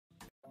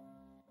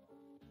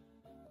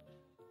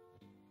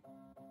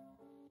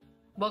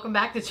Welcome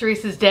back to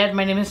Teresa's Dead.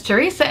 My name is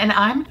Teresa and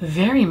I'm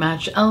very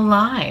much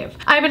alive.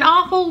 I have an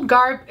awful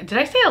did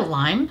I say a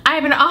lime? I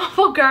have an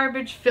awful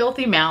garbage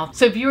filthy mouth,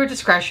 so viewer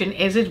discretion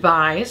is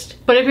advised.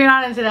 But if you're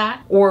not into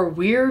that or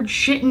weird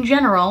shit in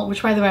general,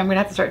 which by the way I'm gonna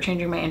have to start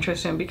changing my intro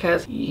soon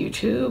because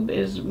YouTube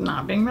is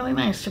not being really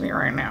nice to me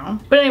right now.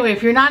 But anyway,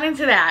 if you're not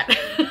into that,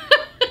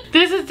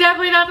 this is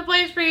definitely not the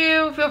place for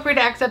you. Feel free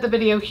to exit the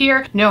video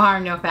here. No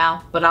harm, no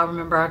foul, but I'll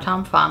remember our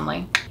time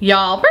fondly.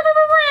 Y'all,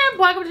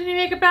 welcome to New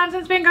Makeup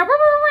Nonsense Bingo.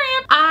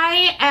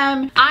 I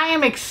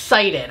am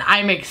excited.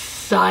 I'm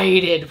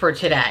excited for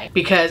today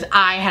because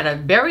I had a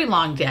very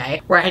long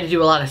day where I had to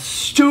do a lot of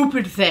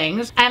stupid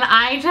things and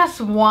I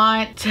just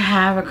want to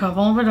have a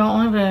couple of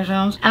adult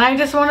libations and I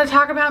just want to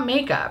talk about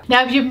makeup.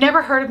 Now, if you've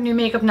never heard of New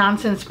Makeup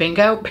Nonsense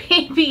Bingo,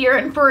 baby, you're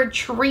in for a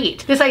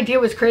treat. This idea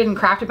was created and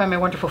crafted by my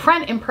wonderful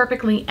friend,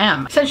 Imperfectly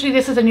M. Essentially,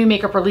 this is a new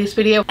makeup release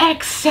video,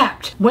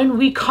 except when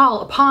we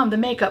call upon the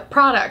makeup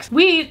products,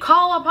 we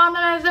call upon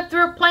them as if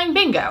they're playing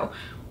bingo.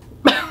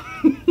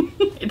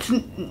 It's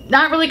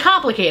not really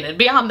complicated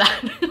beyond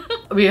that.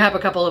 We have a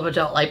couple of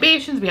adult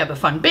libations, we have a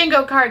fun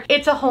bingo card.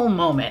 It's a whole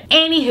moment.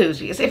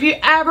 Anywhoosies, if you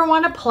ever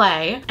want to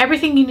play,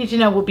 everything you need to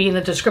know will be in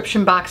the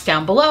description box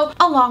down below,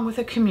 along with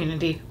a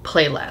community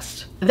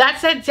playlist. That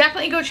said,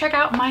 definitely go check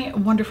out my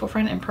wonderful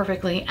friend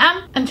Imperfectly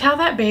M and tell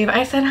that babe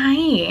I said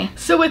hi.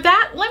 So with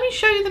that, let me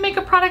show you the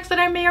makeup products that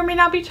I may or may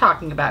not be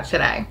talking about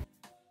today.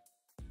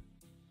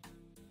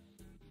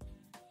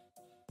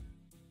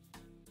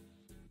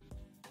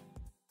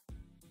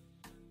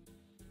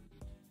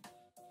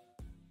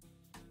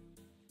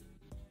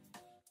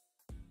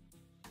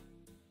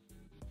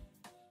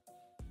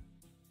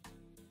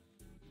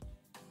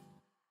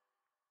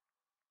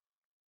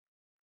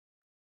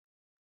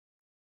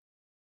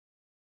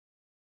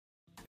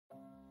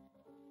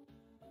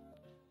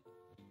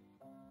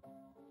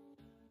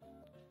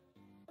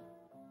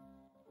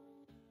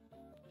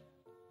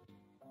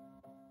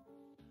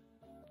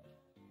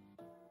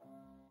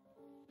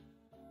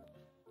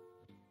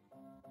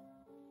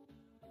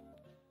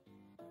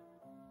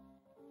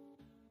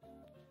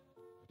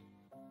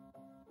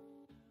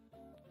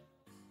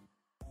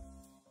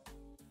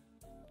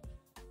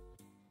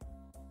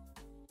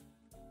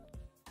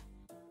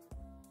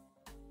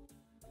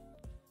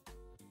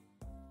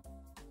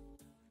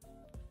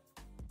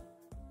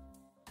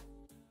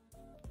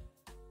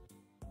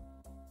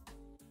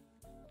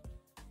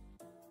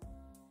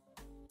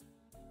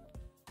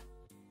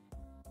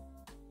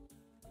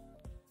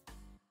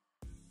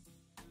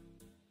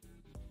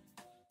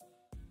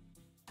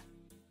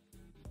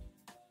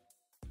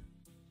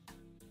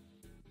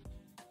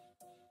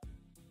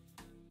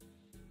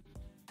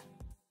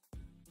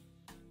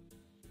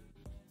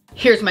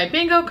 Here's my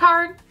bingo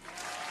card.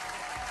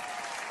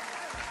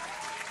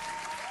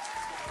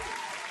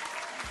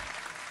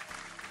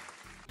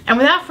 And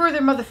without further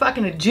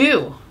motherfucking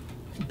ado,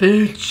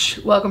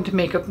 bitch, welcome to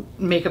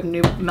Makeup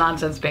New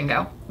Nonsense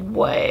Bingo.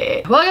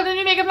 Wait. Welcome to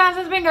New Makeup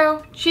Nonsense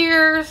Bingo.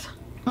 Cheers.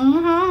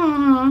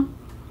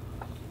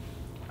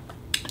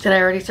 Did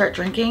I already start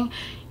drinking?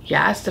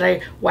 Yes. Did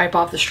I wipe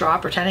off the straw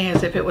pretending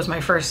as if it was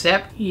my first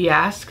sip?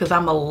 Yes, because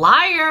I'm a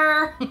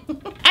liar.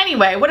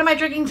 Anyway, what am I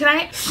drinking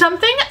tonight?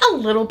 Something a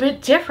little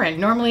bit different.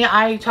 Normally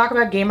I talk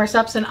about Gamer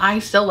Supps and I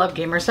still love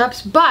Gamer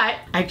Supps, but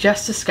I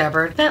just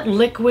discovered that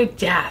Liquid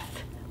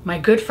Death, my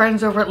good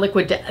friends over at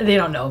Liquid Death, they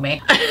don't know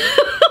me.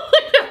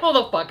 Who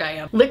the fuck I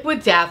am.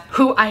 Liquid Death,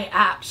 who I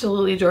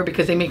absolutely adore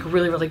because they make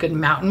really, really good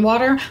mountain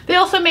water. They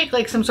also make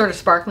like some sort of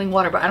sparkling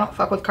water, but I don't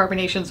fuck with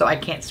carbonation, so I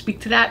can't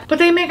speak to that. But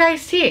they make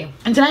iced tea.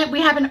 And tonight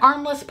we have an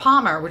armless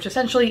Palmer, which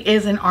essentially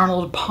is an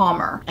Arnold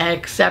Palmer,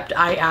 except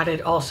I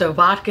added also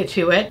vodka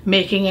to it,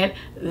 making it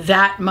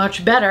that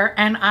much better,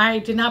 and I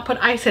did not put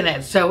ice in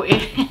it, so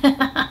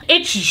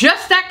it's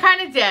just that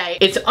kind of day.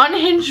 It's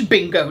unhinged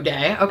bingo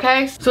day,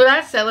 okay? So with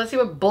that said, let's see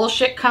what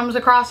bullshit comes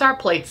across our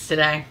plates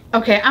today.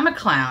 Okay, I'm a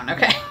clown,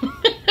 okay?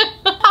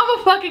 I'm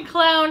a fucking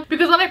clown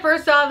because when I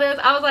first saw this,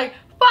 I was like,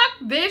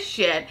 fuck this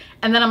shit.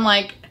 And then I'm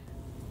like,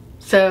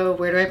 so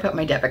where do I put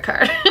my debit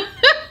card?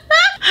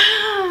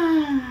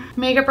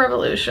 Makeup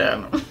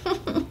Revolution.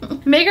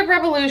 Makeup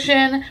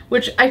Revolution,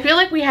 which I feel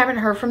like we haven't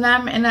heard from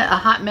them in a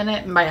hot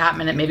minute, and by hot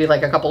minute maybe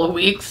like a couple of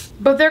weeks,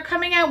 but they're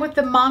coming out with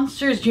the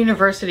Monsters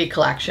University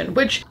collection,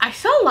 which I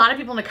saw a lot of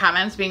people in the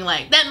comments being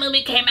like, that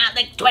movie came out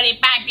like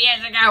 25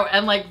 years ago,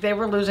 and like they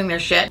were losing their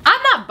shit.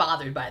 I'm not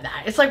bothered by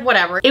that. It's like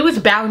whatever. It was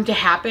bound to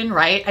happen,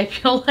 right? I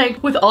feel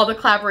like with all the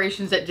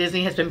collaborations that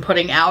Disney has been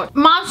putting out,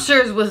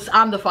 Monsters was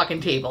on the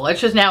fucking table.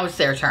 It's just now it's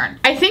their turn.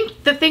 I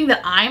think the thing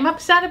that I'm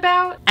upset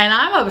about, and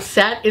I'm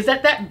upset, is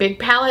that big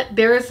palette,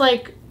 there is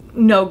like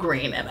no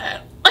green in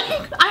it.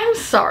 Like, I'm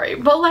sorry,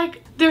 but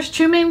like there's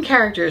two main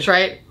characters,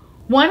 right?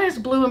 One is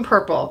blue and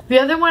purple. The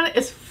other one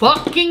is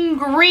fucking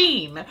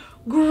green.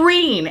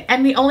 Green.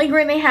 And the only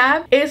green they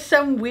have is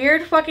some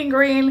weird fucking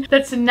green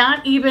that's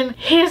not even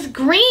his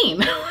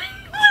green.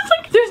 It's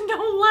like, there's no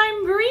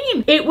lime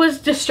green. It was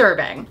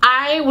disturbing.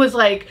 I was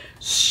like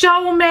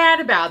so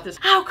mad about this.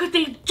 How could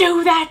they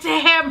do that to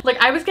him?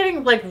 Like I was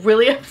getting like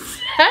really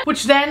upset.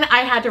 which then I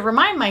had to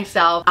remind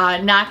myself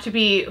not to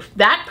be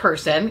that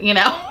person, you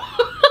know?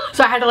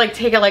 So I had to like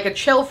take a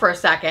chill for a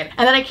second.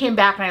 And then I came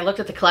back and I looked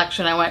at the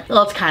collection and I went,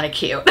 well, it's kind of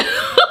cute.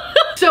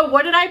 So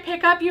what did I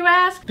pick up, you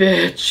ask?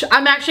 Bitch.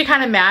 I'm actually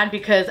kind of mad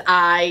because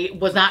my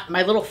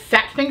little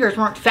fat fingers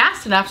weren't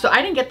fast enough, so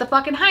I didn't get the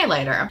fucking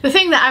highlighter. The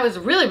thing that I was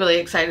really, really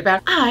excited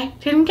about, I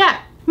didn't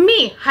get.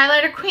 Me,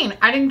 highlighter queen,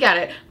 I didn't get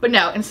it. But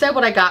no, instead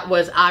what I got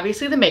was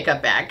obviously the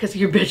makeup bag, because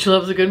your bitch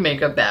loves a good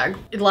makeup bag.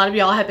 A lot of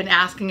y'all have been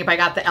asking if I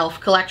got the e.l.f.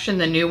 collection,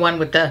 the new one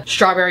with the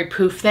strawberry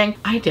poof thing.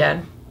 I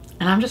did.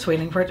 And I'm just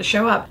waiting for it to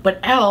show up. But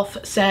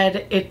e.l.f.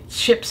 said it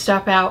ships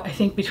stuff out, I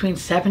think, between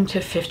 7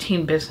 to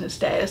 15 business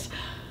days.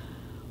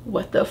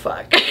 What the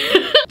fuck?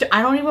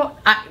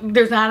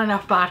 There's not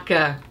enough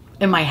vodka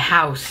in my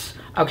house,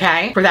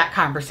 okay, for that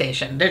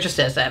conversation. There just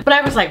isn't. But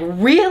I was like,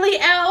 really,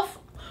 e.l.f.?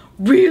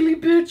 Really,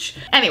 bitch?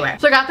 Anyway,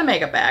 so I got the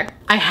makeup bag.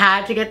 I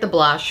had to get the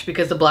blush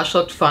because the blush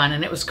looked fun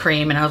and it was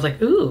cream and I was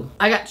like, ooh.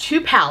 I got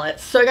 2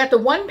 palettes. So I got the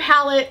one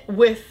palette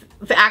with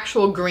the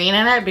actual green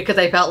in it because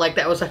I felt like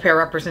that was a fair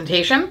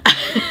representation.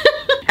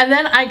 And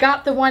then I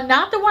got the one,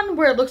 not the one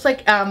where it looks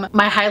like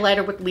my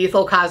highlighter with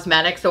Lethal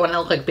Cosmetics, the one that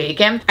looked like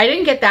bacon. I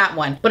didn't get that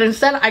one, but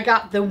instead I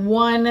got the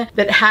one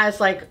that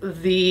has like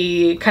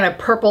the kind of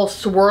purple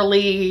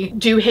swirly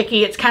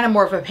doohickey. It's kind of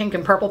more of a pink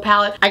and purple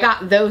palette. I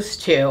got those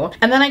 2.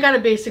 And then I got a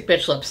basic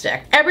bitch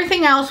lipstick.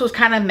 Everything else was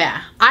kind of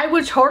meh. I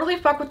would totally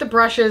fuck with the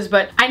brushes,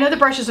 but I know the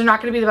brushes are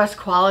not going to be the best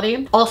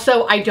quality.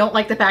 Also, I don't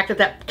like the fact that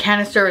that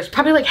canister is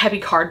probably like heavy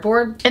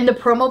cardboard. In the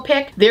promo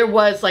pic, there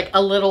was like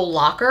a little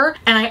locker,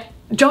 and I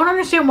don't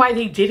understand why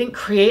they didn't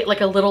create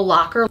like a little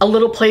locker, a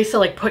little place to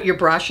like put your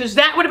brushes.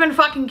 That would have been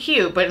fucking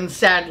cute, but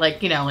instead,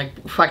 like, you know,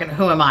 like fucking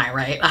who am I,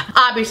 right?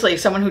 Obviously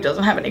someone who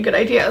doesn't have any good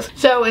ideas.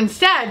 So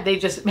instead they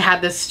just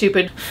had this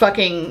stupid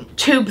fucking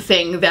tube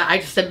thing that I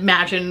just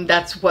imagine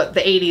that's what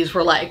the 80s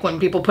were like when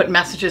people put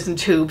messages in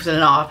tubes in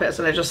an office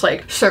and it just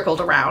like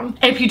circled around.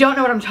 And if you don't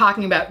know what I'm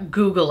talking about,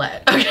 Google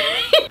it,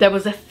 okay? That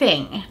was a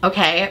thing,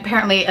 okay?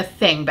 Apparently a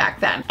thing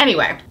back then.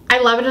 Anyway, I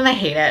love it and I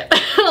hate it.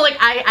 Like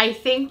I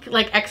think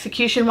like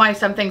execution wise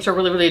some things are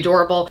really, really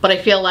adorable, but I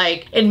feel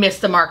like it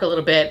missed the mark a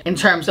little bit in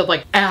terms of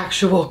like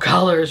actual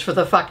colors for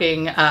the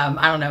fucking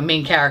I don't know,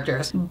 main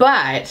characters.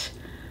 But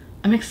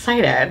I'm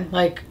excited.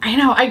 Like, I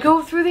know, I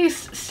go through these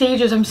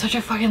stages, I'm such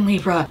a fucking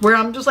Libra, where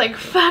I'm just like,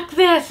 fuck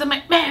this. I'm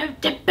like,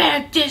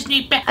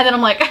 Disney, and then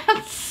I'm like,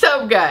 that's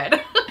so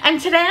good. And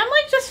today I'm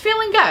like just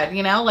feeling good,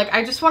 you know? Like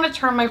I just want to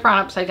turn my frown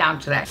upside down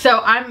today. So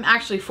I'm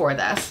actually for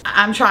this.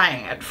 I'm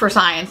trying it for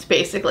science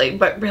basically,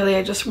 but really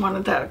I just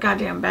wanted that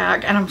goddamn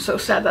bag and I'm so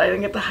sad that I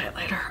didn't get the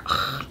highlighter.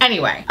 Ugh.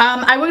 Anyway,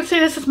 I would say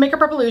this is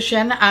Makeup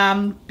Revolution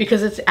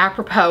because it's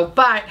apropos,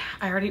 but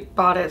I already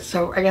bought it,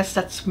 so I guess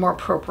that's more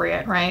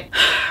appropriate, right?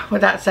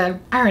 With that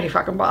said, I already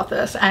fucking bought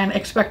this and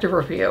expect a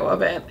review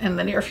of it in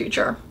the near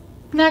future.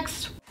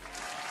 Next.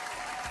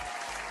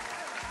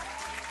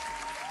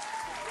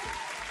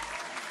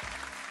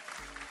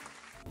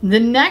 The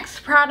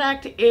next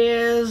product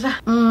is,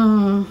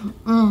 I'm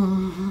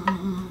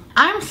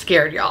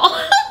scared, y'all.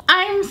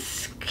 I'm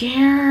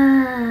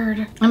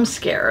scared.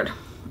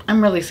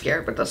 I'm really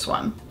scared with this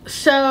one.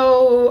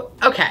 So,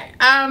 okay,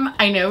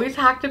 I know we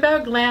talked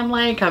about Glam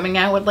Light coming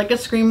out with like a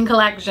Scream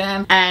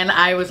collection, and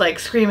I was like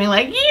screaming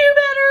like, you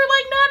better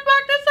like not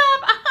fuck this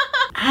up.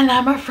 And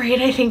I'm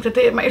afraid I think that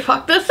they might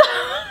fuck this up.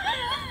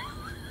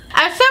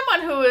 As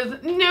someone who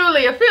is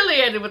newly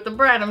affiliated with the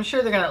brand, I'm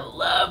sure they're gonna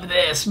love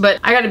this, but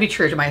I gotta be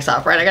true to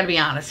myself, right? I gotta be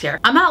honest here.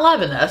 I'm not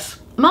loving this.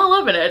 I'm not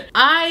loving it.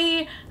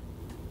 Hi,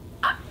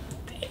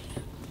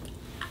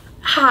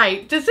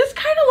 does this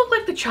kind of look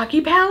like the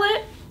Chucky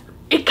palette?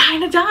 It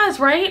kind of does,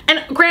 right?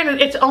 And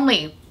granted, it's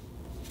only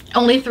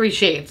 3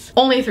 shades.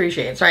 Only 3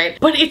 shades, right?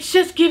 But it's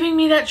just giving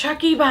me that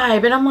Chucky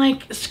vibe. And I'm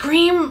like,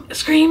 Scream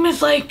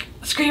is like,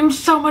 Scream's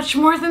so much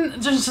more than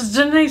just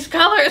these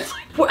colors.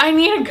 I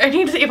need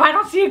to, if I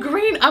don't see a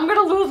green, I'm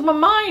gonna lose my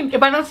mind.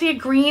 If I don't see a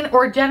green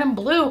or a denim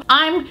blue,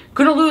 I'm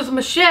gonna lose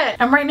my shit.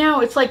 And right now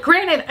it's like,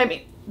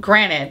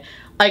 granted,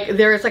 like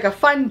there's like a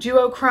fun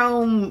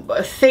duochrome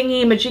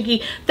thingy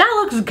majiggy that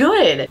looks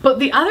good, but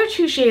the other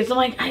 2 shades I'm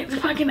like, I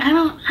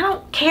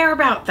don't care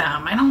about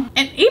them. And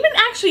even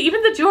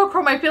the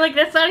duochrome, I feel like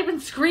that's not even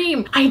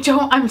Scream.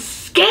 I'm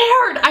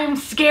scared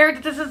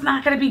that this is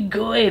not gonna be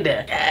good,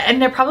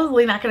 and they're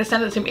probably not gonna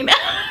send it to me now.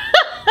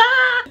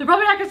 They're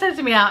probably not gonna send it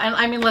to me now, and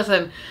I mean,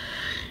 listen,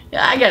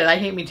 yeah, I get it. I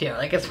hate me too.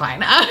 Like, it's fine.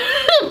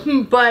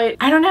 But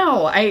I don't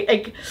know.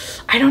 I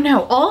don't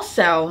know.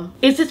 Also,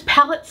 is this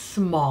palette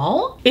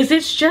small? Is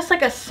this just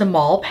like a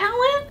small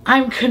palette?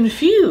 I'm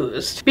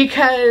confused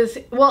because,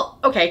 well,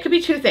 okay, it could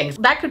be 2 things.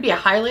 That could be a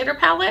highlighter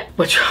palette,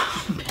 which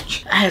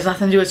bitch, has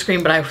nothing to do with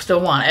Scream, but I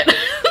still want it.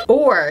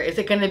 Or is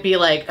it gonna be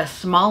like a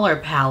smaller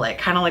palette,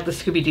 kind of like the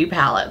Scooby-Doo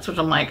palettes, which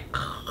I'm like,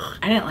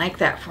 I didn't like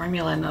that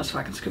formula in those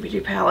fucking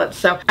Scooby-Doo palettes,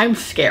 so I'm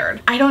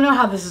scared. I don't know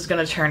how this is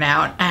gonna turn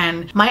out,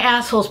 and my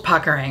asshole's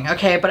puckering,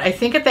 okay? But I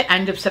think at the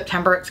end of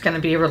September it's gonna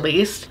be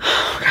released.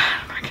 Oh God,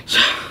 oh my gosh.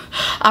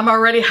 I'm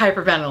already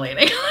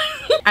hyperventilating.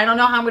 I don't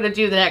know how I'm gonna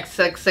do the next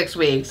 6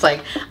 weeks.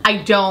 Like, I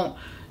don't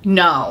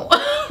no.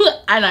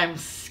 And I'm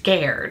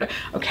scared,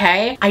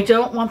 okay? I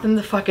don't want them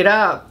to fuck it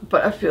up,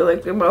 but I feel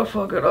like they might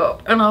fuck it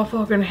up, and I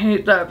fucking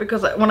hate that,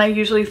 because when I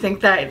usually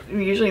think that, it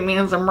usually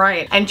means I'm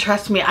right. And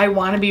trust me, I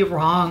want to be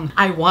wrong.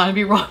 I want to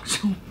be wrong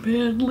so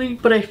badly,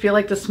 but I feel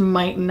like this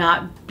might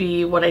not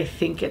be what I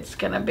think it's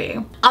gonna be.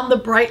 On the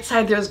bright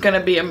side, there's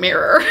gonna be a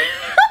mirror.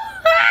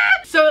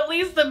 So at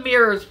least the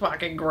mirror is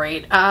fucking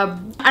great. I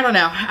don't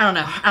know. I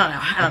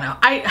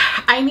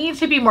need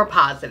to be more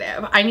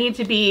positive. I need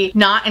to be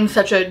not in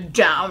such a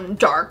down,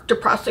 dark,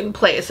 depressing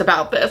place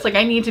about this. Like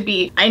I need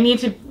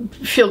to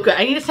feel good.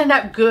 I need to send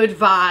out good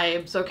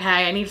vibes,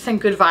 okay? I need to send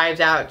good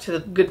vibes out to the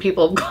good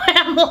people of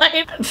Glam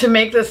Life to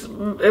make this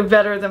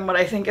better than what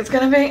I think it's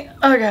gonna be.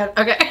 Oh God,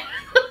 okay.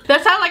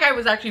 That sounded like I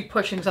was actually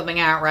pushing something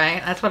out,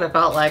 right? That's what it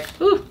felt like.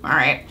 Ooh, all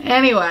right.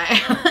 Anyway,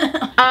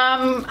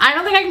 I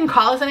don't think I can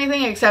call this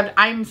anything except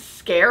I'm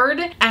scared,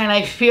 and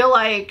I feel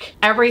like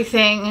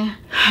everything,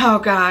 oh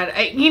God,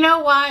 you know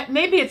what?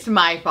 Maybe it's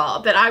my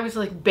fault that I was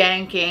like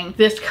banking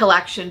this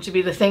collection to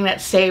be the thing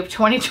that saved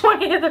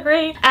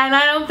 2023, and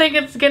I don't think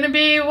it's gonna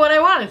be what I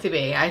want it to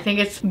be. I think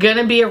it's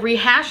gonna be a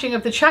rehashing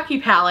of the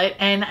Chucky palette,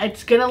 and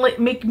it's gonna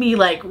make me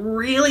like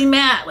really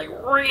mad,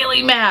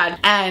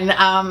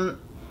 and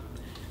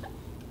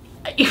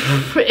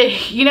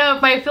you know,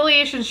 if my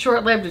affiliation's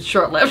short-lived, it's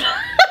short-lived.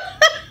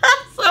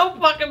 So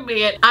fucking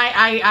be it.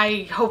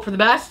 I hope for the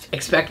best,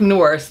 expecting the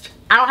worst.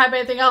 I don't have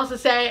anything else to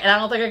say, and I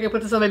don't think I can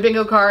put this on my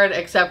bingo card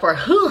except for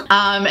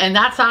and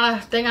that's not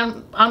a thing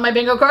on my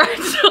bingo card,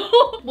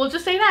 so we'll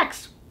just say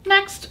next.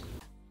 Next.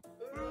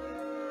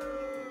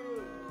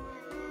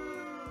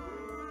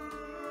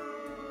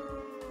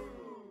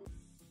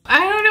 I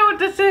don't know what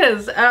this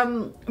is,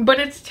 but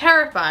it's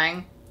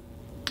terrifying.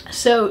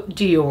 So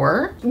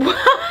Dior.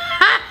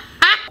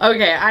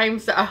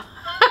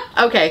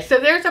 Okay, so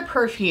there's a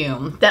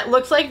perfume that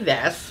looks like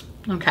this.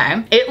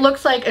 Okay, it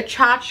looks like a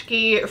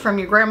tchotchke from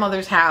your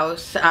grandmother's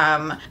house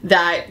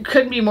that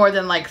couldn't be more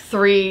than like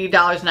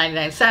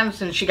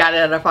 $3.99, and she got it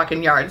at a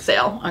fucking yard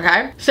sale.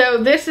 Okay,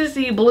 so this is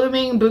the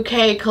Blooming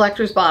Bouquet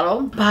collector's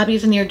bottle.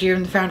 Bobby's a near dear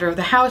and the founder of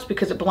the house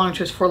because it belonged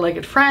to his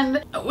four-legged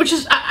friend, which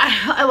is,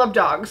 I love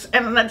dogs,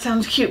 and that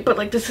sounds cute, but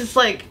like this is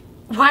like,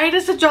 why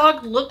does a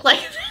dog look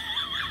like that?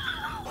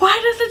 Why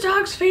does the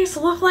dog's face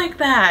look like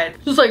that?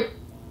 Just like,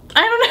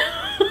 I don't know.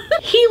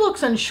 He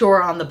looks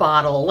unsure on the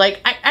bottle.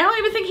 Like, I don't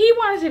even think he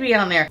wanted to be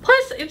on there.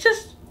 Plus, it's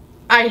just,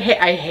 I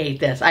hate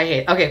this.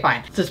 Okay,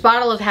 fine. So this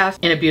bottle is housed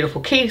in a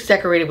beautiful case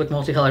decorated with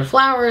multicolored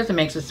flowers. It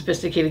makes a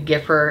sophisticated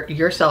gift for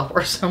yourself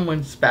or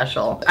someone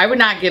special. I would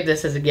not give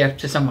this as a gift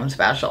to someone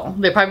special.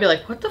 They'd probably be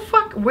like, what the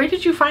fuck? Where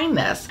did you find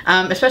this?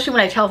 Especially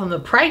when I tell them the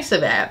price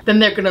of it, then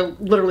they're gonna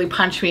literally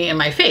punch me in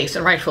my face,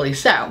 and rightfully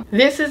so.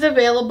 This is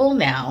available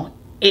now.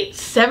 It's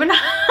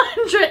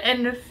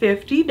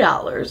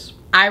 $750.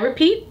 I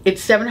repeat,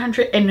 it's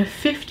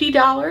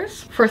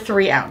 $750 for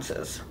 3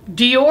 ounces.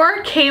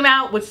 Dior came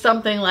out with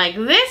something like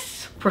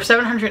this for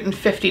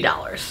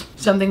 $750.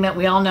 Something that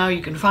we all know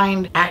you can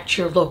find at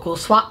your local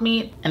swap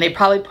meet, and they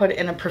probably put it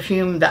in a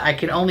perfume that I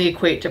can only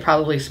equate to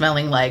probably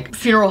smelling like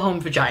funeral home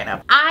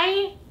vagina.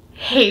 I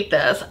hate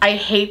this. I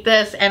hate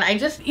this, and I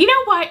just, you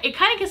know what? It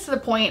kind of gets to the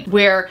point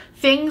where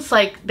things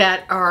like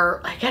that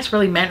are, I guess,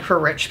 really meant for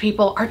rich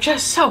people are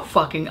just so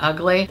fucking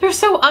ugly. They're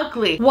so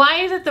ugly. Why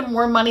is it the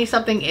more money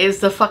something is,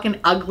 the fucking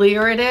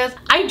uglier it is?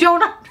 I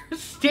don't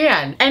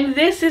understand. And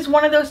this is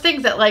one of those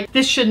things that like,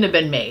 this shouldn't have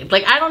been made.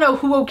 Like, I don't know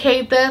who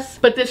okayed this,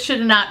 but this should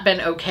have not been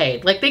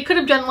okayed. Like, they could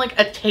have done like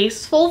a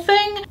tasteful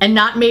thing and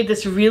not made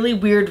this really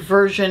weird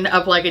version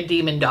of like a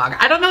demon dog.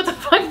 I don't know what the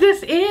fuck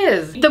this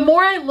is. The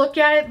more I look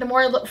at it, the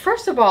more I look,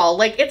 first of all,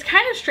 like, it's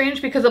kind of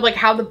strange because of like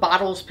how the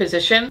bottle's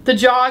positioned. The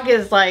dog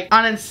is like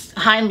on its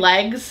hind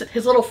legs.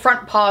 His little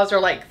front paws are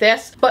like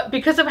this, but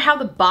because of how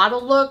the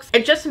bottle looks,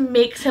 it just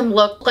makes him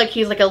look like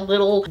he's like a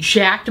little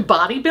jacked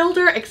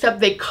bodybuilder,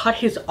 except they cut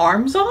his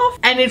arms off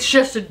and it's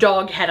just a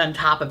dog head on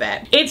top of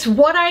it. It's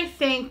what I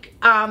think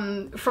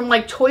from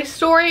like Toy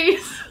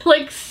Stories,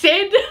 like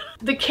Sid,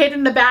 the kid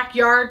in the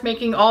backyard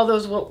making all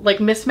those like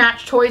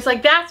mismatched toys.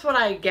 Like, that's what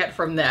I get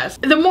from this.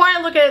 The more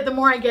I look at it, the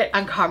more I get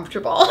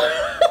uncomfortable.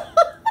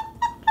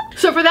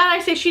 So for that, I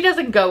say she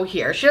doesn't go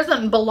here. She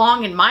doesn't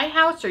belong in my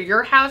house or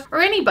your house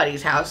or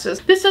anybody's houses.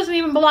 This doesn't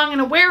even belong in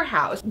a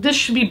warehouse. This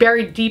should be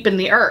buried deep in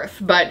the earth.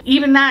 But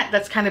even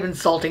that's kind of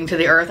insulting to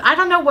the earth. I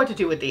don't know what to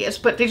do with these,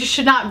 but they just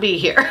should not be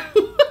here.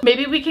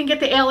 Maybe we can get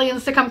the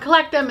aliens to come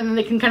collect them and then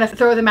they can kind of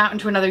throw them out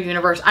into another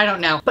universe. I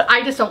don't know, but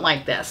I just don't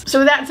like this. So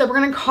with that said, we're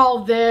gonna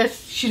call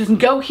this, she doesn't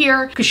go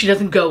here, because she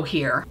doesn't go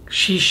here.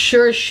 She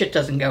sure as shit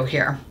doesn't go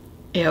here.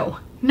 Ew.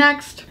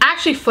 Next.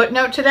 Actually,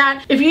 footnote to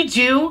that, if you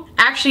do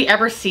actually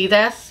ever see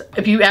this,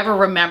 if you ever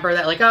remember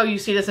that, like, oh, you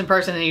see this in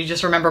person and you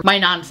just remember my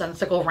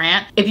nonsensical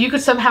rant, if you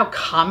could somehow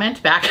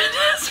comment back on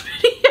this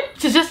video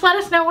to just let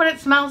us know what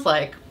it smells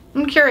like.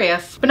 I'm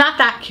curious, but not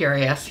that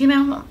curious, you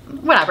know,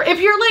 whatever.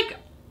 If you're like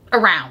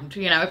around,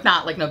 you know, if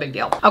not, like, no big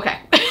deal. Okay.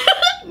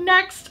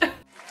 Next.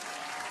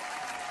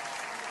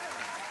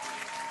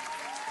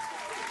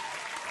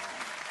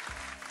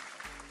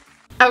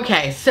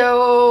 Okay,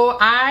 so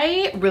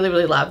I really,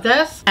 really love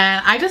this.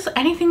 And I just,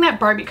 anything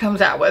that Barbie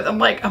comes out with, I'm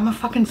like, I'm a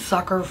fucking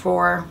sucker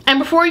for. And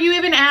before you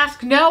even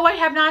ask, no, I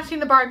have not seen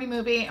the Barbie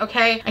movie,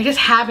 okay? I just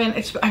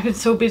haven't. I've been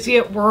so busy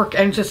at work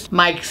and just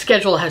my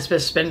schedule has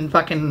just been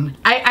fucking,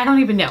 I don't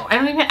even know.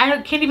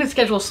 Can't even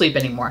schedule sleep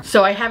anymore.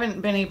 So I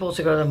haven't been able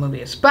to go to the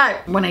movies.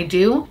 But when I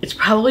do, it's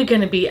probably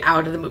gonna be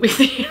out of the movie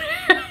theater.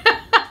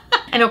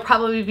 And it'll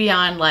probably be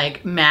on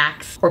like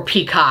Max or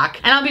Peacock,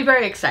 and I'll be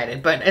very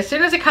excited. But as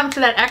soon as it comes to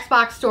that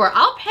Xbox store,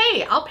 I'll pay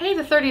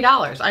the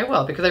 $30. I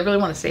will, because I really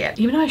want to see it.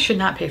 Even though I should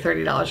not pay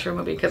 $30 for a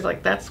movie, because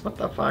like that's what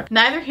the fuck.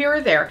 Neither here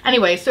or there.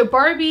 Anyway, so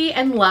Barbie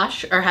and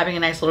Lush are having a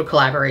nice little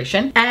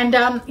collaboration. And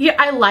yeah,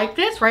 I like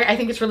this, right? I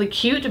think it's really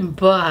cute,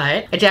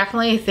 but I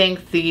definitely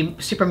think the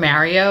Super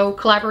Mario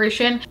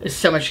collaboration is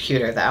so much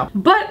cuter though.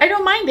 But I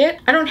don't mind it.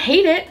 I don't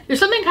hate it. There's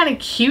something kind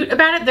of cute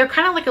about it. They're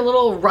kind of like a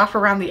little rough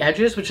around the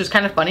edges, which is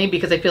kind of funny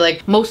because I feel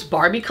like most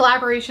Barbie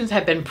collaborations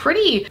have been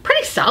pretty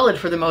solid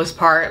for the most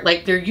part.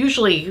 Like they're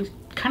usually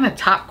kind of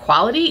top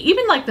quality.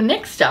 Even like the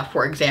NYX stuff,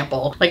 for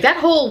example, like that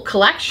whole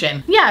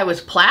collection, yeah, it was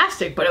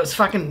plastic, but it was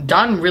fucking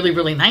done really,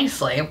 really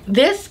nicely.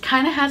 This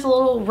kind of has a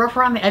little rough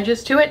around the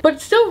edges to it, but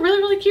it's still really,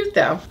 really cute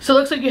though. So it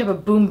looks like you have a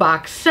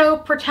boombox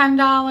soap for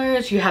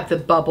 $10. You have the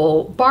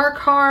bubble bar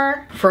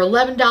car for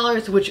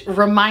 $11, which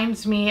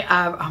reminds me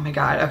of, oh my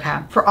God, okay.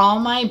 For all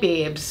my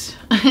babes,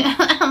 all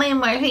my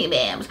Morphe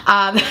babes,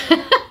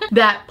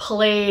 that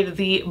played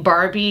the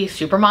Barbie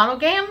supermodel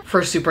game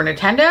for Super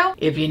Nintendo.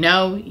 If you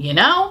know, you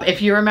know.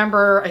 If you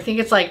remember, I think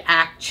it's like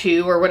Act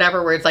 2 or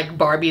whatever, where it's like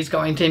Barbie's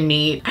going to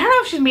meet, I don't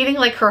know if she's meeting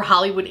like her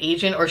Hollywood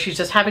agent or she's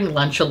just having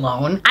lunch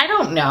alone. I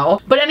don't know.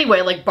 But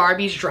anyway, like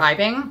Barbie's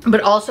driving, but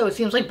also it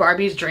seems like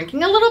Barbie's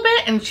drinking a little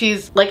bit and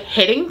she's like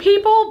hitting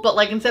people, but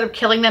like instead of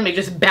killing them, they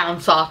just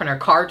bounce off and her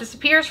car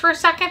disappears for a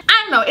second.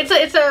 I don't know,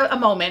 it's a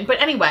moment.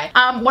 But anyway,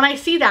 when I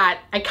see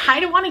that, I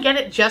kind of want to get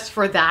it just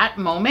for that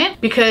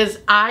moment because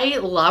I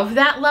love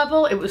that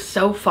level. It was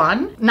so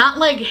fun. Not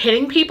like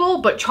hitting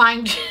people, but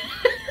trying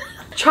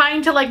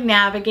to like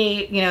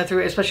navigate, you know,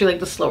 through especially like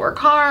the slower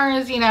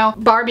cars, you know.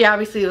 Barbie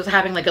obviously was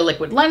having like a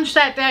liquid lunch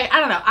that day. I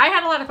don't know. I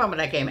had a lot of fun with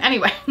that game.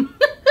 Anyway.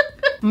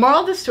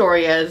 Moral of the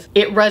story is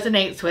it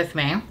resonates with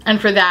me,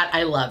 and for that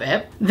I love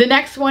it. The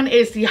next one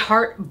is the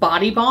Heart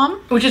Body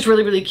Balm, which is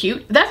really, really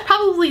cute. That's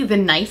probably the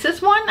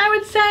nicest one, I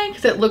would say,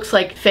 because it looks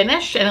like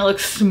finished and it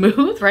looks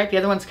smooth, right? The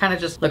other ones kind of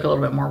just look a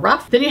little bit more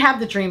rough. Then you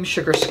have the Dream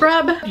Sugar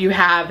Scrub. You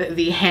have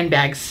the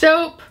handbag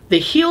soap, the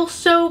heel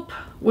soap,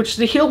 which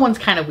the heel one's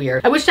kind of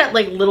weird. I wish that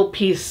like little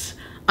piece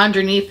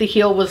underneath the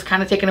heel was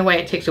kind of taken away.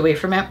 It takes away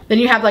from it. Then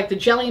you have like the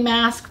jelly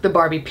mask, the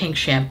Barbie pink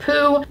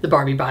shampoo, the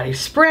Barbie body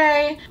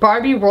spray,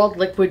 Barbie World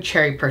liquid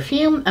cherry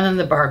perfume, and then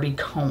the Barbie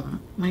comb.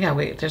 Oh my God,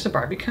 wait, there's a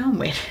Barbie comb?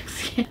 Wait,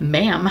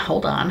 ma'am,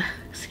 hold on.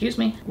 Excuse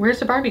me, where's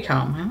the Barbie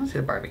comb? I don't see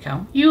the Barbie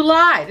comb. You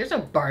lie, there's no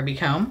Barbie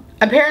comb.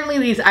 Apparently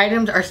these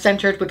items are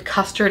centered with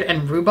custard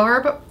and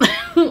rhubarb.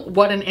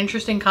 What an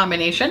interesting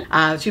combination.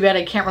 Too bad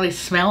I can't really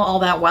smell all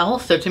that well.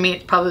 So to me,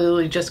 it's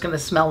probably just gonna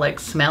smell like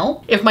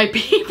smell. If my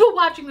people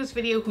watching this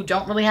video who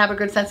don't really have a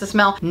good sense of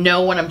smell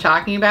know what I'm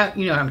talking about,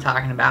 you know what I'm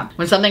talking about.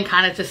 When something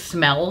kind of just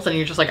smells and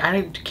you're just like,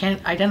 I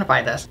can't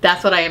identify this.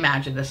 That's what I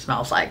imagine this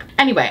smells like.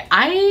 Anyway,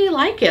 I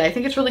like it. I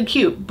think it's really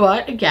cute.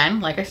 But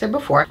again, like I said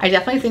before, I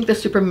definitely think the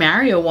Super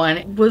Mario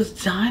one was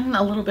done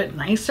a little bit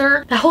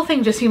nicer. The whole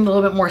thing just seemed a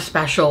little bit more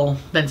special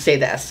than say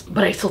this,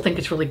 but I still think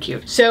it's really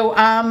cute. So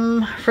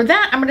for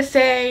that, I'm gonna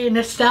say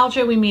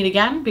nostalgia we meet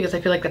again, because I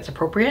feel like that's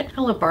appropriate.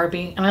 I love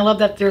Barbie, and I love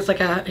that there's like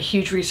a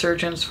huge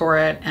resurgence for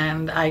it,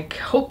 and I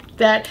hope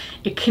that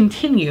it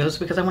continues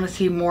because I want to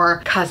see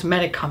more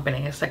cosmetic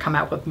companies that come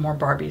out with more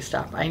Barbie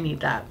stuff. I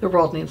need that. The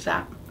world needs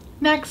that.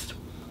 Next.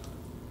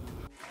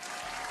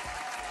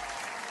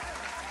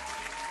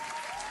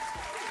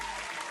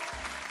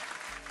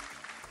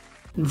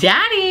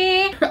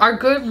 Daddy, our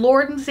good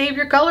Lord and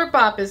Savior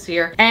ColourPop is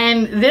here,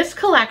 and this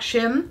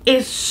collection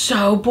is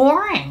so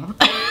boring.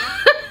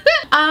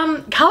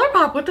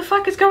 ColourPop, what the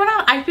fuck is going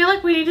on? I feel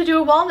like we need to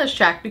do a wellness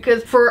check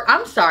because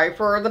I'm sorry,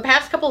 for the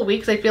past couple of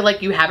weeks, I feel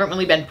like you haven't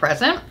really been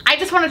present. I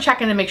just want to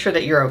check in and make sure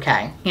that you're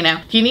okay, you know?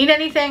 Do you need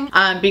anything?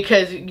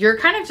 Because you're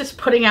kind of just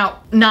putting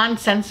out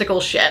nonsensical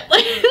shit.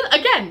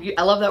 Again,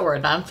 I love that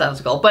word,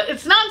 nonsensical, but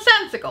it's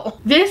nonsensical.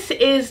 This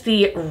is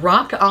the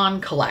Rock On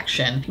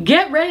collection.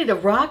 Get ready to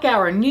rock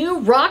our new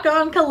Rock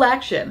On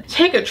collection.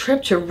 Take a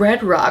trip to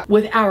Red Rock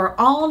with our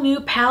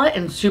all-new palette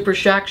and Super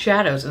Shock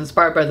shadows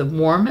inspired by the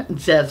warm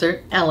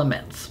desert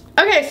elements.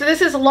 Okay, so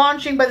this is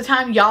launching by the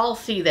time y'all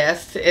see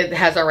this. It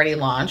has already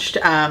launched.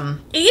 Yeah,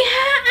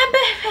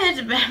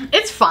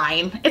 it's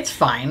fine. It's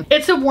fine.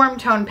 It's a warm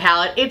tone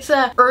palette. It's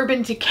a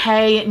Urban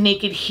Decay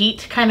Naked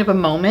Heat kind of a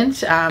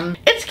moment.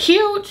 It's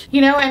cute,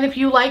 you know, and if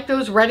you like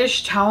those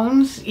reddish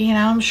tones, you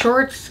know, I'm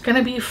sure it's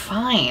gonna be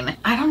fine.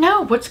 I don't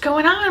know what's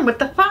going on. What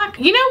the fuck?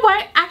 You know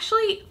what?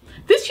 Actually,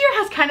 This year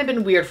has kind of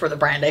been weird for the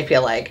brand, I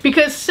feel like,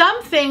 because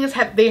some things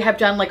they have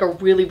done like a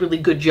really, really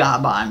good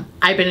job on.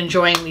 I've been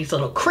enjoying these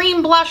little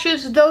cream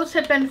blushes. Those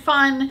have been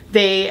fun.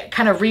 They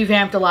kind of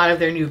revamped a lot of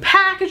their new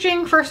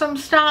packaging for some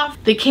stuff.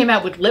 They came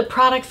out with lip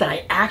products that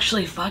I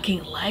actually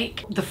fucking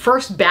like. The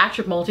first batch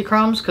of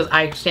multi-chromes, because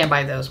I stand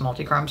by those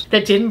multi-chromes,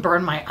 that didn't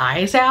burn my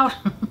eyes out.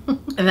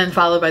 And then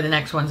followed by the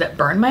next ones that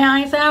burn my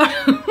eyes out.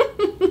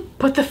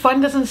 But the fun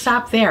doesn't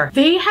stop there.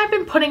 They have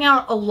been putting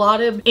out a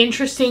lot of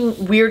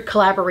interesting, weird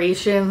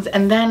collaborations,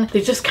 and then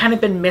they've just kind of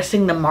been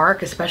missing the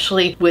mark,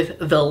 especially with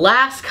the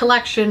last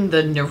collection,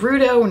 the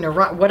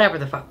Naruto, whatever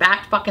the fuck,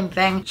 that fucking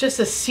thing. Just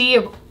a sea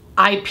of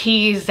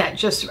IPs that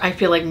just, I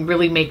feel like,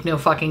 really make no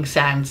fucking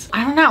sense.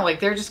 I don't know, like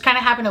they're just kind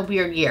of having a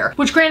weird year.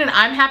 Which granted,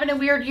 I'm having a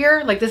weird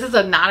year. Like this is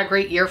not a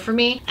great year for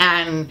me,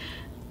 and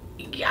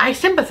I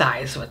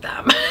sympathize with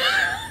them.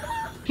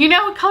 You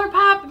know,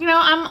 ColourPop,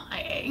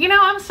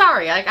 I'm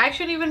sorry. Like, I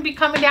shouldn't even be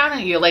coming down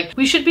at you. Like,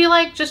 we should be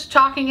like just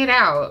talking it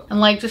out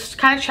and like just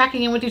kind of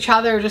checking in with each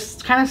other,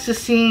 just kind of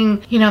just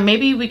seeing,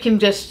 maybe we can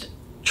just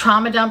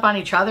trauma dump on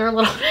each other a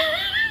little bit.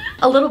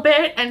 A little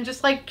bit, and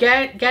just like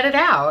get it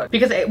out,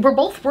 because we're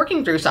both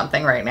working through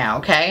something right now,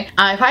 okay?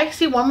 If I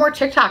see one more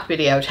TikTok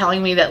video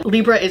telling me that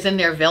Libra is in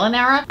their villain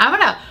era, I'm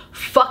gonna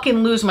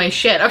fucking lose my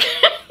shit, okay?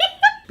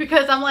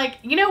 Because I'm like,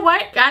 you know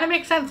what? Kinda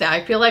makes sense now.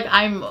 I feel like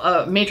I'm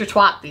a major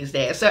twat these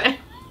days. So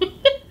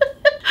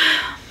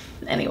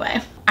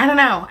anyway, I don't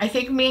know. I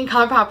think me and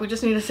ColourPop, we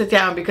just need to sit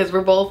down, because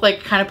we're both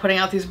like kind of putting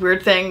out these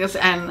weird things,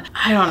 and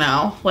I don't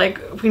know, like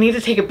we need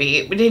to take a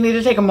beat. We need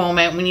to take a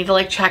moment. We need to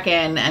like check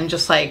in and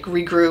just like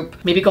regroup,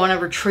 maybe go on a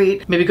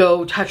retreat, maybe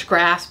go touch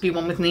grass, be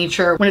one with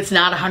nature when it's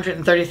not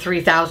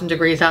 133,000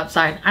 degrees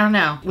outside. I don't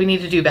know. We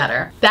need to do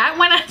better. That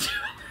went into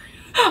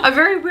a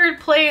very weird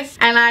place,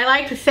 and I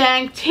like to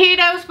thank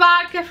Tito's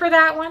Vodka for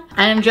that one,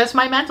 and just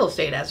my mental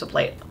state as of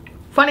late.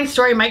 Funny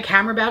story, my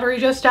camera battery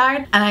just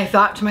died, and I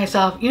thought to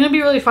myself, it'd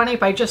be really funny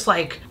if I just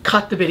like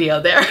cut the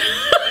video there.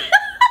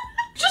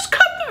 Just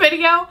cut the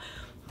video.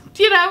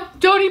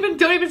 Don't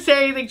even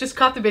say anything, just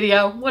cut the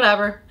video,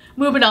 whatever,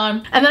 moving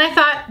on. And then I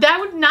thought that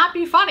would not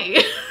be funny.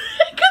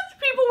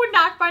 People would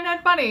not find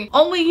that funny.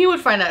 Only you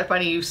would find that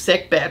funny, you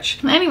sick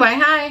bitch. Anyway,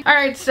 hi. All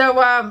right, so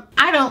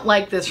I don't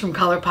like this from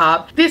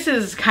ColourPop. This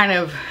is kind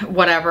of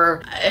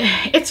whatever.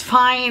 It's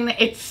fine.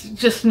 It's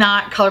just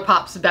not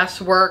ColourPop's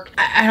best work.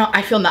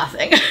 I feel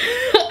nothing.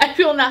 I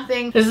feel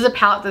nothing. This is a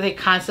palette that they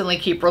constantly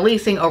keep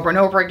releasing over and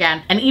over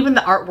again, and even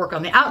the artwork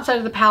on the outside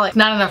of the palette is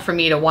not enough for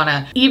me to want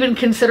to even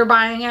consider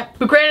buying it.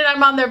 But granted,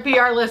 I'm on their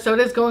PR list, so it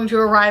is going to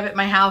arrive at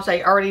my house.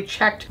 I already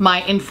checked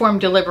my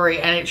informed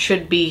delivery, and it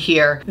should be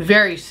here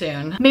very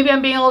soon. Maybe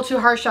I'm being a little too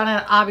harsh on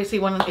it. Obviously,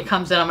 when it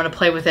comes in, I'm going to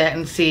play with it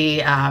and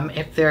see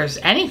if there's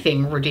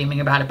anything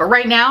redeeming about it. But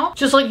right now,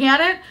 just looking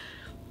at it,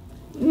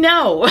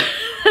 no.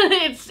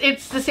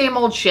 it's the same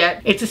old shit.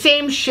 It's the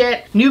same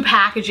shit, new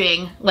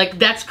packaging. Like,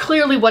 that's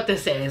clearly what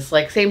this is.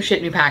 Like, same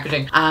shit, new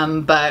packaging.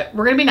 But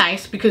we're gonna be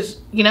nice, because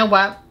you know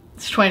what?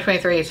 It's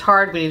 2023, it's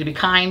hard, we need to be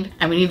kind,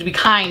 and we need to be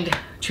kind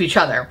to each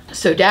other.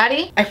 So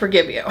Daddy, I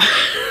forgive you.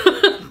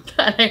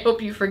 And I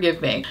hope you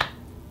forgive me.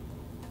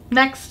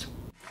 Next.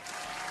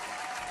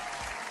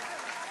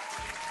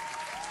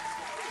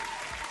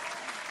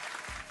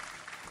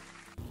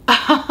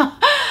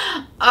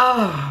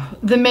 Oh,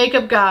 the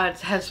makeup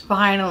gods has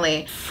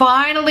finally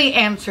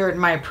answered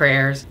my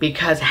prayers,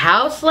 because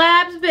House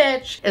Labs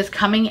bitch is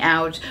coming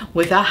out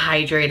with a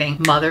hydrating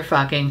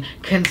motherfucking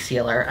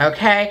concealer,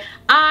 okay?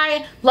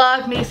 I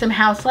love me some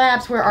House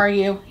Labs. Where are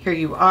you? Here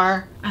you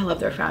are. I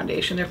love their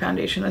foundation. Their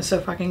foundation is so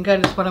fucking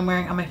good. It's what I'm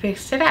wearing on my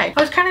face today. I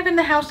was kind of in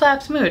the House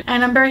Labs mood,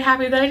 and I'm very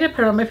happy that I did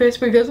put it on my face,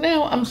 because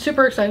now I'm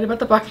super excited about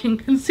the fucking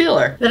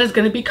concealer that is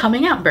going to be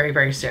coming out very,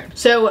 very soon.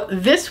 So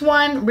this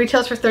one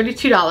retails for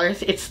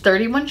 $32. It's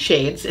 31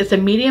 shades. It's a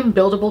medium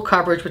buildable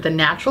coverage with a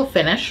natural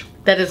finish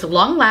that is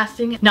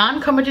long-lasting,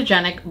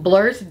 non-comedogenic,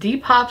 blurs,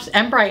 depuffs,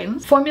 and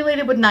brightens,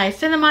 formulated with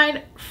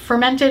niacinamide,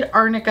 fermented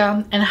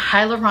arnica, and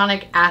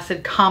hyaluronic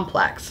acid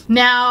complex.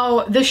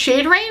 Now, the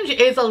shade range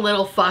is a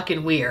little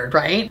fucking weird,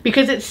 right?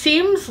 Because it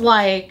seems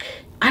like,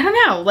 I don't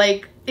know,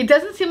 like, it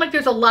doesn't seem like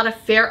there's a lot of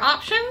fair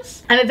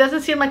options, and it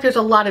doesn't seem like there's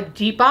a lot of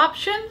deep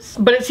options,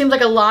 but it seems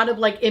like a lot of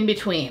like in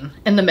between,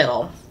 in the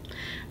middle.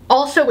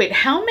 Also, wait,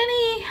 how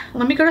many,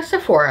 let me go to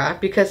Sephora,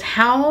 because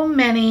how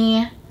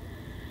many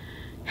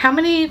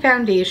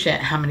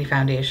foundations, how many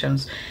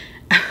foundations,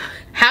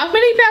 how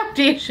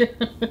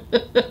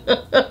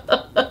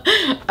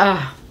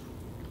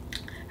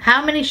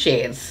many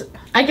shades?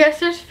 I guess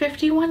there's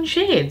 51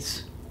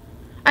 shades.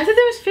 I thought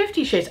there was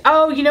 50 shades.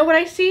 Oh, you know what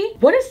I see?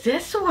 What is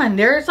this one?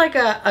 There's like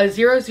a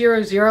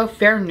 000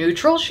 fair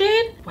neutral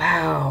shade.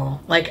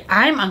 Wow, like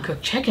I'm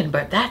uncooked chicken,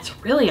 but that's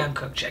really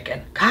uncooked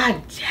chicken.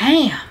 God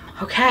damn,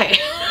 okay.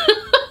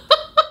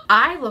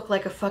 I look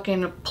like a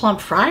fucking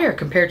plump fryer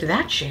compared to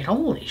that shade.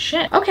 Holy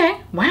shit. Okay,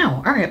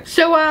 wow, all right.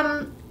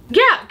 So,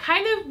 Yeah,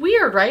 kind of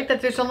weird, right?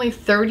 That there's only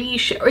 30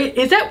 shades.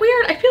 Is that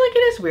weird? I feel like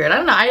it is weird. I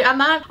don't know. I'm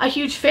not a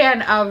huge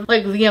fan of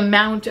like the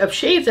amount of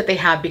shades that they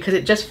have because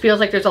it just feels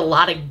like there's a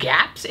lot of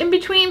gaps in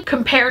between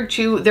compared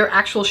to their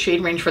actual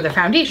shade range for their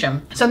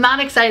foundation. So I'm not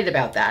excited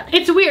about that.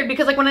 It's weird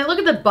because like when I look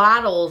at the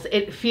bottles,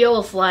 it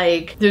feels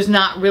like there's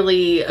not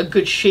really a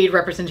good shade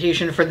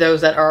representation for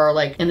those that are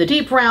like in the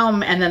deep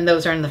realm and then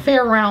those are in the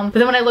fair realm. But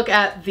then when I look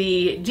at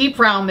the deep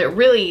realm,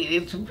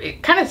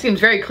 it kind of seems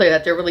very clear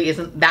that there really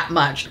isn't that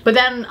much. But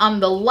then on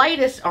the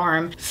lightest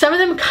arm, some of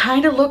them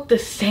kind of look the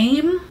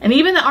same. And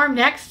even the arm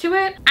next to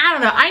it, I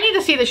don't know. I need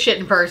to see this shit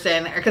in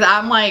person because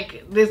I'm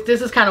like,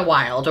 this is kind of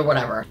wild or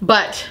whatever.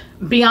 But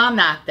beyond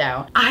that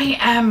though, I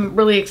am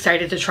really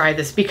excited to try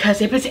this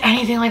because if it's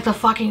anything like the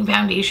fucking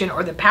foundation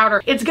or the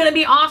powder, it's gonna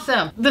be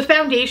awesome. The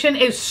foundation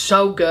is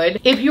so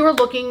good. If you are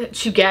looking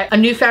to get a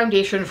new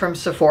foundation from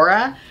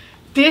Sephora,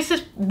 this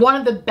is one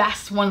of the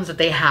best ones that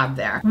they have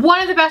there. One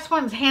of the best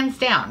ones, hands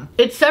down.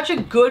 It's such a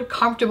good,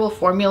 comfortable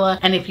formula.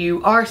 And if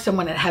you are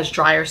someone that has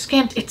drier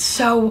skin, it's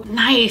so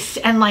nice.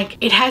 And like,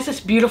 it has this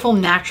beautiful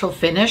natural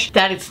finish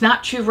that it's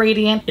not too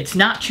radiant. It's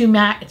not too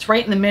matte. It's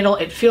right in the middle.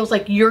 It feels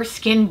like your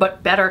skin,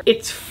 but better.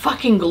 It's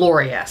fucking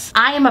glorious.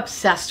 I am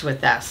obsessed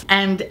with this.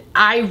 And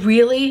I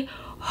really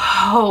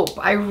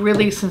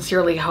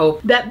sincerely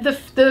hope that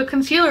the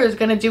concealer is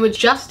gonna do it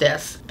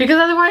justice, because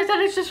otherwise that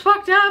is just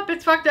fucked up.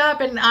 It's fucked up,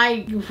 and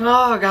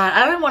oh god,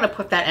 I don't want to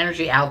put that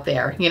energy out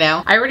there, you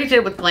know? I already did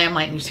it with Glam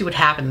Light and you see what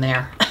happened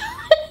there.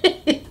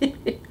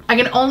 I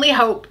can only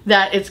hope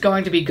that it's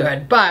going to be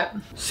good. But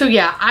so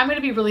yeah, I'm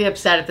gonna be really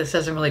upset if this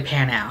doesn't really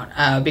pan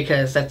out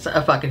because that's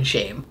a fucking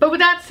shame. But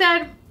with that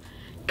said,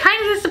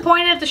 kind of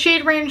disappointed the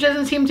shade range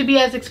doesn't seem to be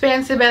as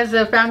expansive as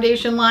the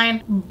foundation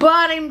line,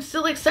 but I'm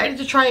still excited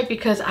to try it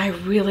because I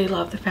really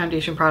love the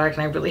foundation product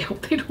and I really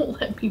hope they don't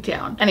let me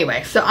down.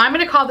 Anyway, so I'm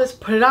gonna call this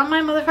Put It On My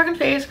Motherfucking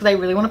Face because I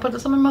really want to put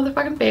this on my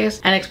motherfucking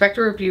face and expect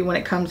a review when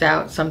it comes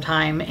out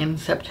sometime in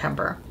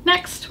September.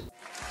 Next.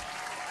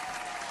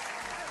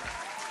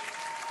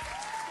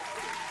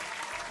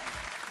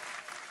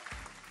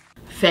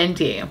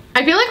 Fenty.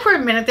 I feel like for a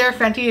minute there,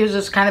 Fenty has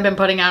just kind of been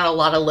putting out a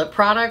lot of lip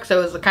products,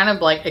 so it was kind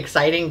of like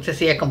exciting to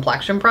see a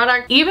complexion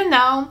product, even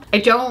though I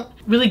don't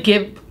really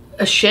give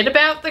a shit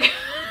about the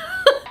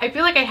I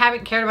feel like I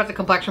haven't cared about the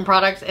complexion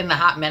products in a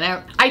hot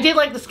minute. I did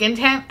like the skin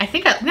tint. I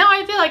did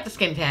like the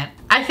skin tint.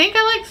 I think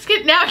I like the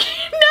skin, now I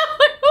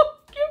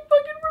can't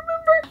fucking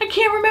remember. I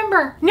can't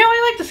remember. No,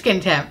 I like the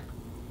skin tint.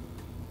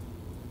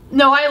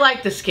 No, I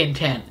like the skin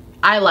tint.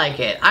 I like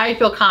it. I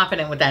feel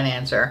confident with that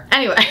answer.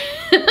 Anyway,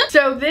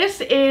 so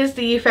this is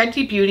the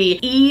Fenty Beauty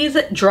Ease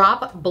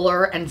Drop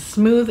Blur and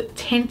Smooth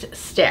Tint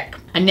Stick.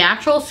 A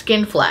natural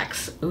skin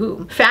flex.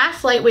 Ooh.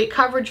 Fast, lightweight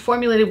coverage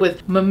formulated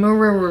with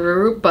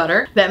mamuru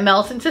butter that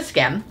melts into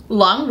skin.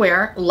 Long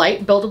wear,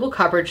 light buildable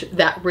coverage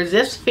that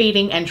resists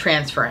fading and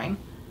transferring.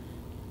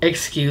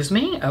 Excuse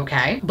me?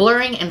 Okay.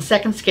 Blurring and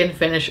second skin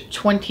finish,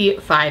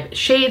 25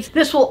 shades.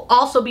 This will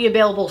also be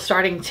available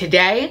starting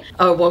today.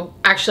 Oh, well,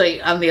 actually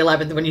on the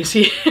 11th when you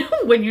see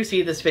when you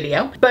see this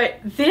video. But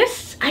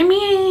this, I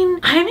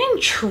mean, I'm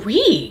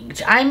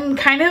intrigued. I'm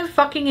kind of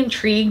fucking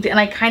intrigued and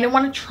I kind of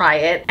want to try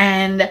it,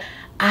 and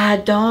I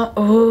don't,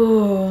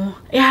 oh.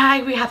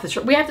 Yeah, we have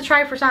to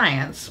try it for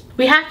science.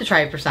 We have to try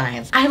it for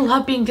science. I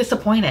love being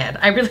disappointed.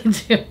 I really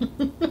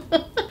do.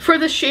 For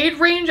the shade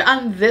range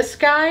on this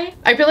guy,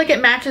 I feel like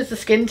it matches the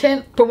skin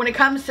tint, but when it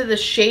comes to the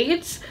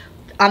shades,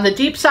 on the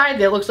deep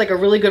side, it looks like a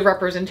really good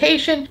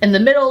representation. In the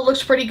middle, it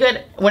looks pretty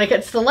good. When it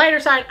gets to the lighter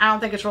side, I don't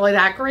think it's really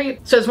that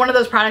great. So it's one of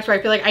those products where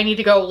I feel like I need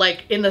to go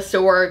like in the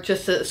store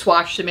just to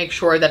swatch to make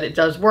sure that it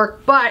does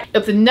work. But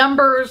if the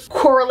numbers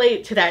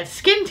correlate to that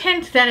skin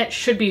tint, then it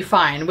should be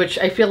fine, which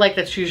I feel like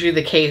that's usually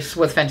the case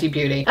with Fenty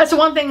Beauty. That's the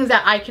one thing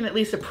that I can at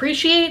least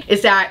appreciate,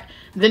 is that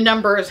the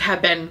numbers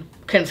have been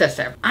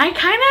consistent. I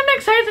kind of am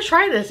excited to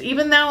try this,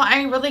 even though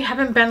I really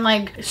haven't been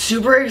like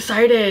super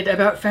excited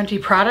about Fenty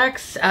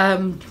products. I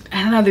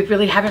don't know, they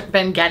really haven't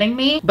been getting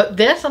me, but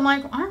this, I'm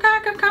like, okay,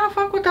 I can kind of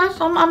fuck with this.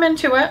 I'm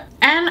into it.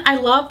 And I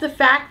love the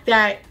fact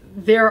that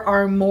there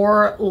are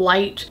more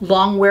light,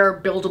 long wear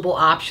buildable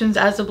options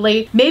as of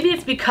late. Maybe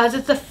it's because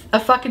it's a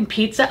fucking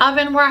pizza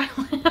oven where I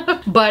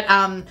live. But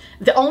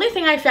the only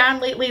thing I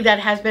found lately that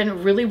has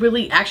been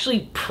really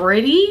actually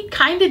pretty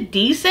kind of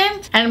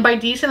decent, and by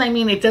decent I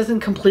mean it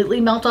doesn't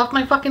completely melt off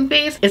my fucking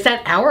face, is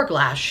that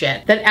Hourglass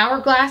shit. That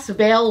Hourglass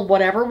Veil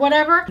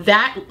whatever,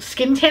 that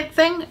skin tint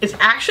thing is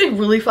actually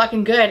really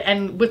fucking good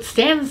and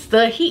withstands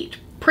the heat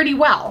pretty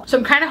well. So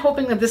I'm kind of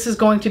hoping that this is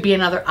going to be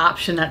another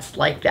option that's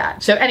like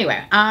that. So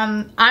anyway,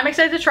 I'm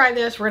excited to try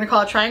this. We're gonna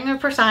call it Trying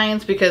It for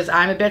Science because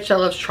I'm a bitch that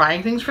loves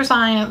trying things for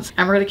science,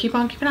 and we're gonna keep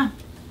on keeping on.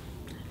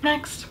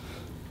 Next.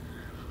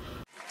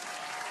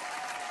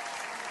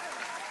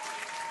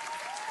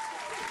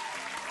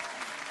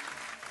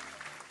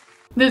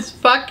 This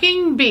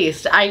fucking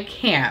beast, I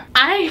can't,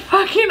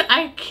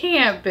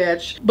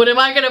 bitch. But am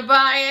I gonna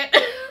buy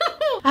it?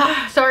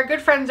 So our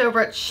good friends over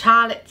at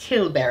Charlotte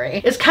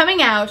Tilbury is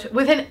coming out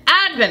with an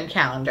advent advent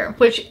calendar,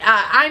 which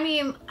I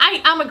mean,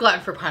 I'm a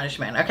glutton for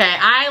punishment, okay?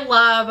 I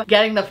love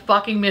getting the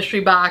fucking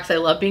mystery box. I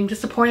love being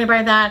disappointed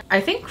by that.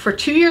 I think for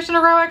 2 years in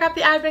a row I got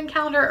the advent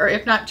calendar, or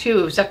if not 2,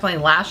 it was definitely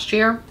last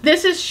year.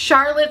 This is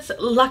Charlotte's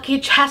Lucky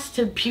Chest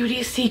of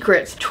Beauty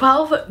Secrets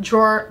 12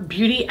 drawer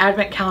beauty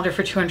advent calendar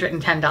for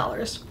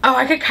 $210. Oh,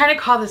 I could kind of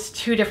call this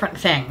 2 different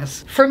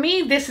things. For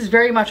me, this is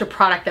very much a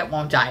product that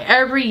won't die.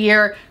 Every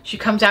year she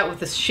comes out with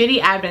this shitty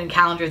advent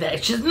calendar that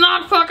it's just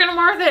not fucking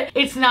worth it.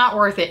 It's not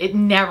worth it. It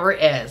never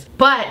is.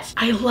 But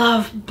I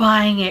love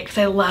buying it because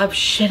I love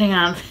shitting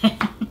on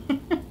things.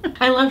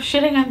 I love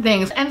shitting on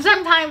things. And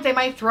sometimes they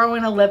might throw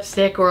in a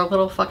lipstick or a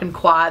little fucking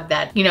quad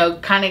that, you know,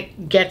 kind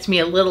of gets me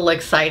a little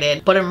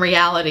excited. But in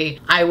reality,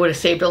 I would have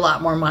saved a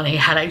lot more money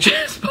had I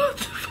just bought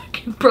the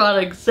fucking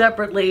product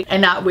separately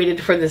and not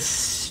waited for this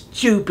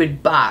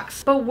stupid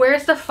box. But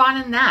where's the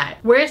fun in that?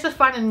 Where's the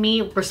fun in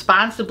me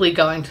responsibly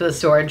going to the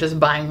store and just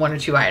buying 1 or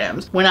 2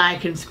 items when I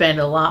can spend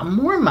a lot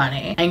more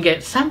money and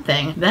get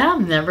something that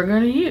I'm never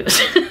going to use?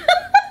 It.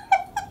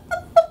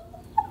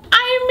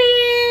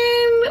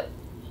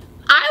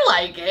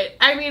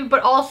 I mean,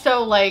 but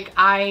also like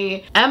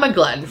I am a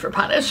glutton for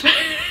punishment.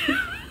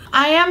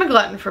 I am a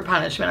glutton for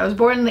punishment. I was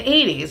born in the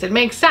 80s. It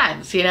makes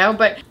sense, you know,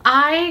 but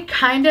I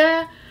kind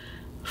of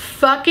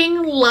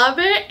fucking love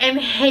it and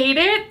hate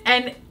it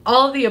and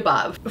all of the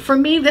above. For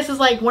me, this is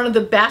like one of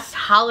the best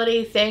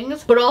holiday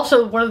things, but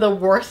also one of the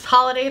worst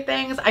holiday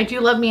things. I do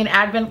love me an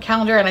advent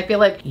calendar, and I feel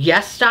like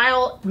Yes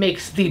Style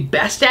makes the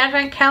best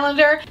advent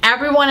calendar.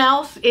 Everyone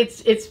else,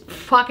 it's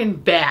fucking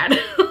bad.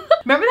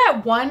 Remember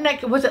that one,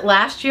 that was it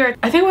last year?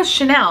 I think it was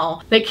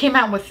Chanel. They came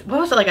out with, what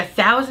was it, like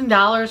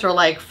 $1,000 or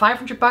like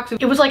 500 bucks?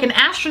 It was like an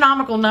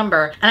astronomical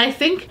number. And I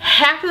think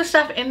half of the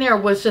stuff in there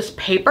was just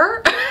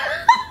paper.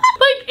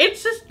 Like,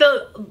 it's just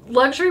the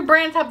luxury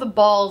brands have the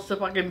balls to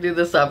fucking do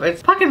this stuff.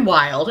 It's fucking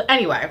wild.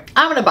 Anyway,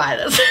 I'm gonna buy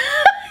this.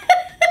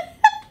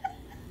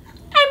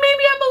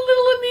 Maybe I'm a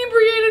little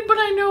inebriated, but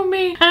I know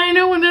me. And I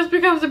know when this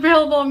becomes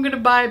available, I'm gonna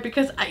buy it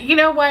because you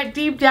know what?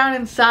 Deep down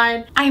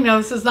inside, I know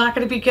this is not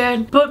gonna be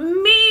good, but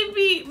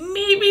maybe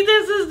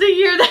this is the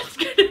year that's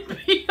gonna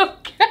be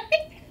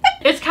okay.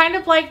 It's kind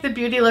of like the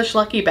Beautylish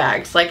Lucky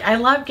Bags. Like, I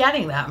love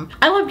getting them.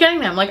 I love getting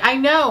them. Like, I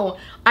know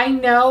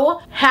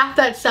half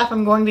that stuff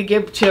I'm going to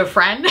give to a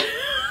friend.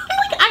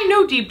 I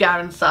know deep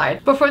down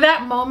inside, but for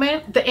that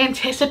moment, the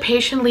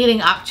anticipation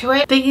leading up to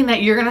it, thinking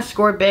that you're gonna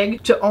score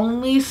big to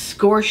only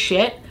score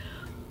shit,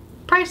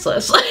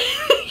 priceless.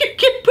 You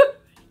can't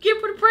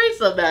put a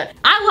price on that.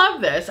 I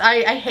love this.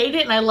 I hate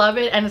it and I love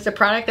it, and it's a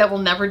product that will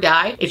never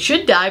die. It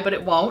should die, but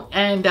it won't,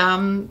 and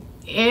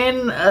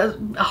in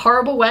a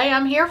horrible way,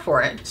 I'm here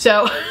for it.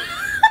 So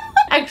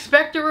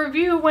expect a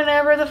review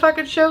whenever the fuck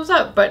it shows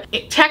up, but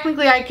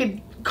technically I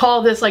could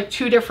call this like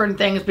 2 different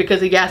things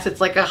because yes,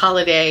 it's like a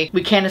holiday.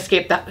 We can't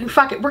escape that.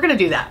 Fuck it, we're gonna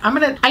do that.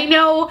 I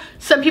know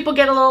some people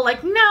get a little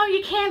like, no,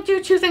 you can't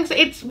do 2 things.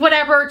 It's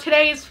whatever.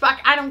 Today's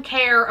fuck, I don't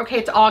care. Okay,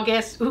 it's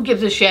August. Who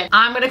gives a shit?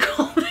 I'm gonna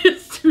call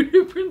this 2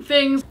 different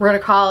things. We're gonna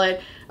call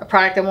it a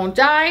product that won't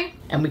die,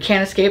 and we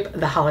can't escape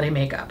the holiday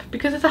makeup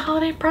because it's a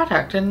holiday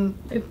product, and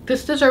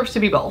this deserves to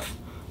be both.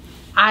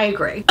 I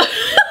agree.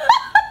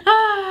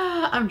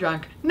 I'm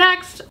drunk.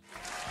 Next.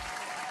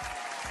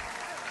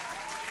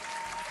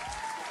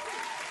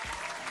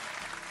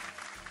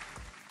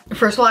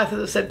 First of all, I thought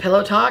it said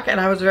Pillow Talk, and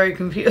I was very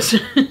confused.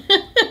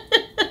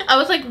 I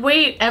was like,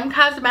 wait, M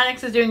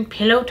Cosmetics is doing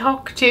Pillow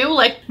Talk too?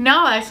 Like,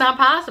 no, that's not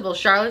possible.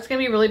 Charlotte's gonna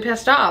be really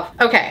pissed off.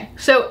 Okay,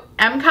 so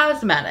M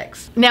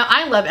Cosmetics. Now,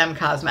 I love M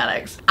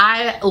Cosmetics.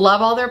 I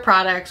love all their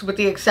products with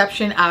the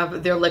exception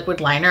of their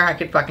liquid liner I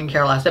could fucking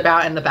care less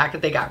about, and the fact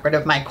that they got rid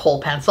of my kohl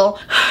pencil.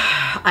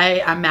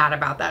 I'm mad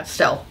about that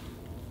still.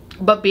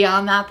 But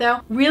beyond that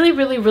though,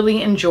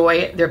 really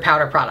enjoy their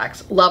powder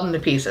products. Love them to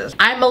pieces.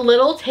 I'm a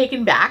little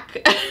taken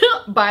back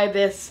by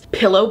this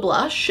pillow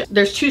blush.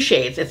 There's 2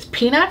 shades. It's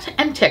Peanut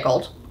and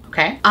Tickled.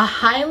 Okay. A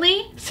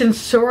highly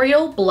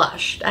sensorial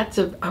blush.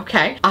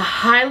 Okay. A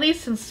highly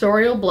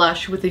sensorial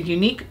blush with a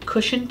unique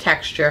cushion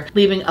texture,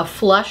 leaving a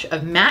flush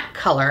of matte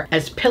color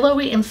as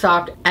pillowy and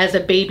soft as a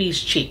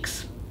baby's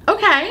cheeks.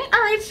 Okay,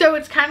 all right, so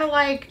it's kind of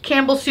like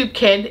Campbell Soup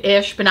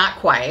Kid-ish, but not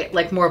quite,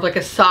 like more of like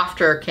a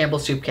softer Campbell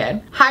Soup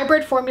Kid.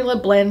 Hybrid formula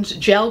blends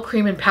gel,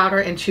 cream, and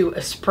powder into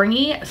a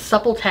springy,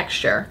 supple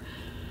texture.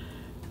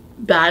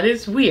 That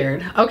is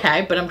weird.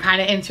 Okay, but I'm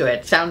kind of into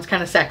it. Sounds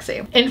kind of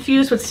sexy.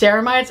 Infused with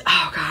ceramides.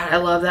 Oh God, I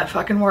love that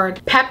fucking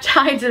word.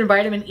 Peptides and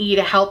vitamin E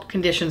to help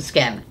condition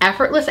skin.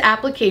 Effortless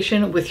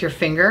application with your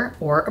finger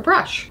or a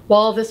brush.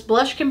 While this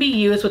blush can be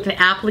used with an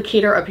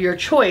applicator of your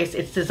choice,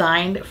 it's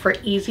designed for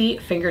easy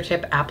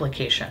fingertip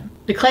application.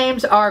 The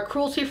claims are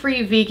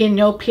cruelty-free, vegan,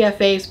 no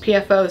PFAs,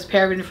 PFOs,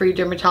 paraben-free,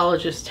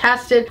 dermatologist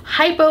tested,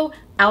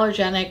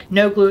 hypoallergenic,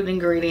 no gluten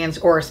ingredients,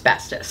 or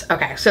asbestos.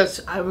 Okay, so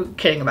I'm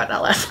kidding about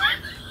that last one.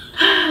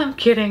 I'm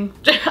kidding.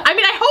 I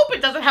mean, I hope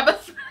it doesn't have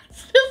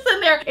asbestos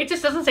in there. It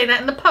just doesn't say that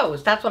in the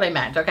post. That's what I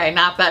meant, okay?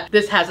 Not that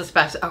this has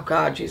asbestos. Oh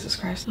God, Jesus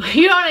Christ.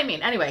 You know what I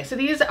mean? Anyway, so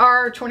these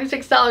are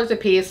 $26 a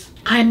piece.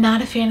 I'm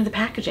not a fan of the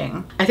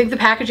packaging. I think the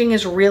packaging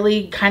is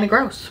really kind of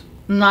gross.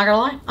 I'm not gonna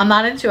lie, I'm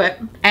not into it.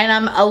 And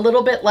I'm a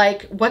little bit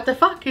like, what the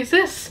fuck is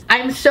this?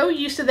 I'm so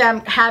used to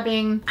them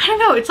having, I don't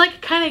know, it's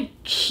like kind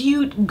of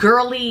cute,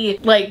 girly,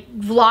 like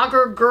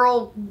vlogger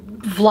girl,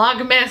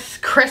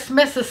 vlogmas,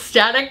 Christmas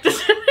aesthetic.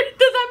 Does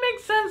that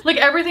make sense? Like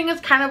everything is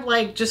kind of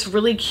like just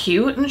really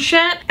cute and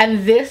shit.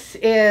 And this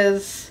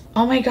is,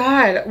 oh my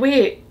God,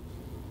 wait,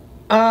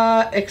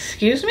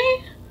 excuse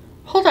me?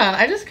 Hold on,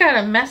 I just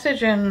got a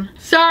message and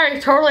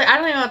sorry, totally, I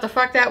don't even know what the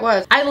fuck that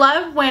was. I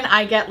love when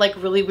I get like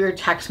really weird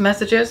text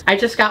messages. I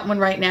just got one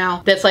right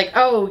now that's like,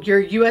 oh,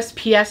 your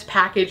USPS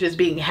package is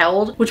being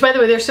held, which by the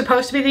way, they're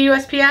supposed to be the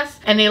USPS,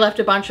 and they left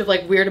a bunch of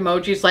like weird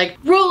emojis like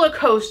roller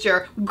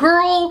coaster,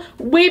 girl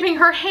waving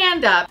her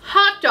hand up,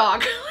 hot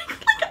dog,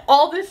 like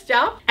all this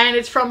stuff. And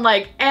it's from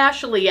like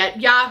Ashley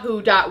at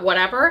Yahoo dot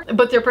whatever,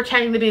 but they're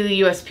pretending to be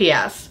the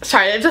USPS.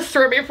 Sorry, that just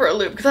threw me for a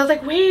loop because I was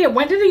like, wait,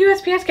 when did the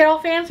USPS get all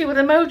fancy with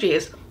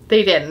emojis?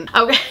 They didn't.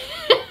 Okay.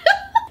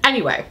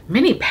 Anyway,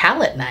 mini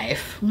palette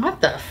knife. What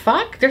the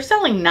fuck? They're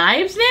selling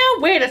knives now?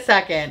 Wait a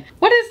second.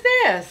 What is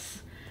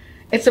this?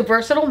 It's a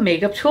versatile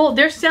makeup tool.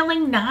 They're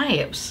selling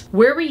knives.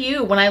 Where were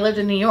you when I lived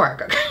in New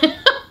York?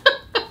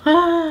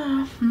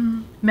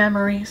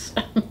 Memories.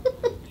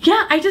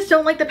 Yeah, I just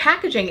don't like the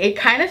packaging. It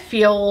kind of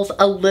feels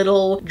a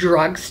little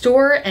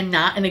drugstore and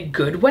not in a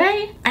good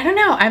way. I don't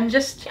know,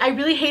 I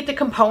really hate the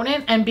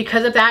component, and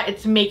because of that,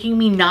 it's making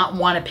me not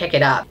want to pick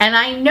it up. And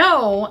I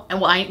know, and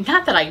well,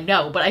 not that I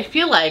know, but I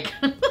feel like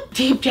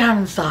deep down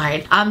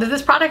inside that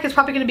this product is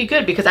probably going to be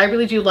good because I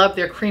really do love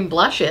their cream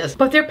blushes,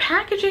 but their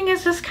packaging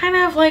is just kind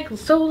of like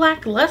so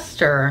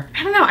lackluster.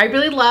 I don't know, I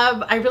really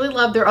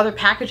love their other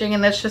packaging,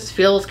 and this just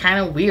feels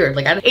kind of weird.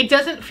 Like it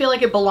doesn't feel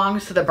like it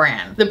belongs to the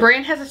brand. The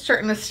brand has a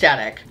certain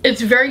aesthetic.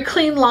 It's very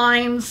clean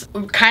lines,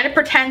 kind of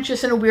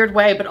pretentious in a weird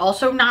way, but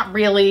also not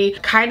really,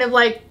 kind of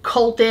like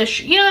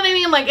cultish, you know what I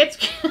mean? Like it's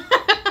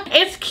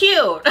it's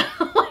cute.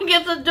 Like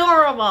it's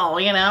adorable,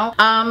 you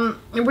know?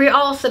 We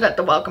all sit at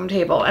the welcome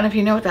table, and if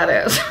you know what that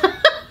is,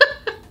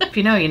 if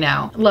you know, you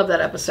know. Love that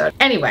episode.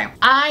 Anyway,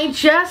 I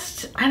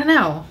don't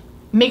know.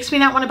 Makes me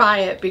not want to buy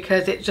it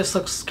because it just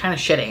looks kind of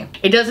shitty.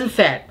 It doesn't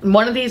fit.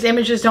 One of these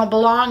images don't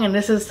belong, and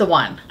this is the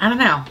one. I don't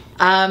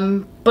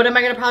know. But am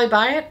I gonna probably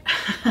buy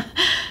it?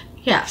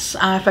 Yes,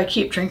 if I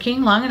keep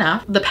drinking long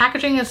enough. The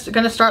packaging is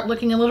gonna start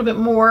looking a little bit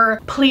more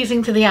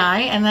pleasing to the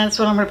eye, and that's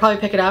when I'm gonna probably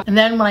pick it up. And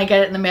then when I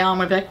get it in the mail, I'm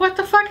gonna be like, what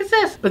the fuck is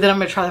this? But then I'm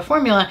gonna try the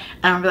formula,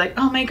 and I'm gonna be like,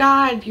 oh my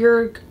God,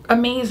 you're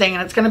amazing.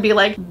 And it's gonna be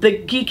like the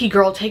geeky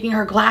girl taking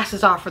her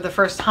glasses off for the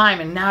first time,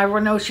 and now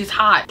everyone knows she's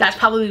hot. That's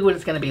probably what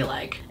it's gonna be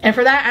like. And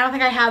for that, I don't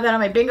think I have that on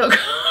my bingo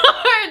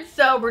card,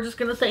 so we're just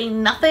gonna say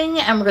nothing,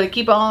 and we're gonna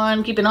keep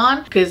on keeping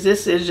on, because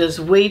this is just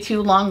way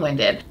too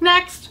long-winded.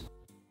 Next.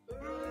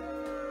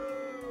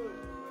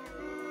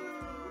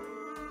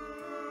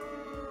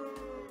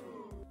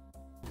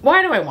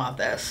 Why do I want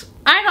this?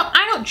 I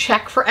don't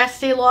check for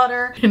Estee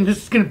Lauder, and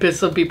this is gonna piss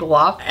some people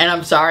off, and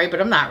I'm sorry, but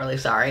I'm not really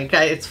sorry.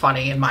 It's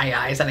funny in my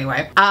eyes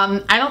anyway.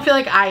 I don't feel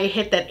like I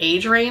hit that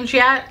age range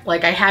yet.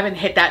 Like I haven't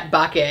hit that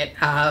bucket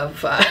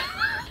of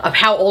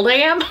how old I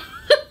am.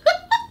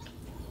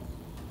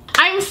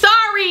 I'm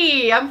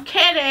sorry, I'm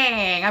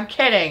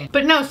kidding.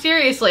 But no,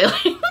 seriously,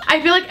 like,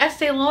 I feel like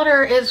Estee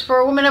Lauder is for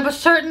a woman of a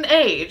certain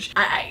age.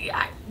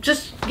 I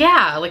just,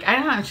 yeah, like, I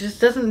don't know, it just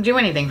doesn't do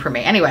anything for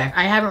me. Anyway,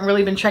 I haven't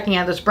really been checking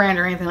out this brand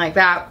or anything like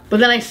that. But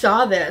then I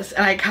saw this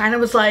and I kind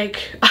of was like,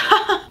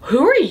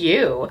 who are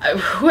you?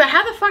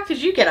 How the fuck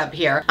did you get up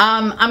here?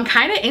 I'm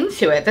kind of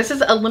into it. This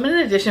is a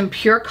limited edition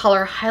pure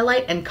color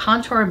highlight and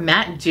contour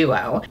matte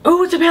duo.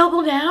 Oh, it's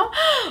available now?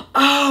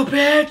 Oh,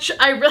 bitch,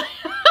 I really...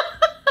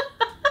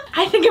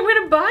 I think I'm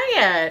gonna buy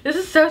it. This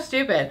is so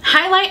stupid.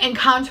 Highlight and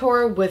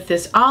contour with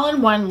this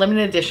all-in-one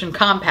limited edition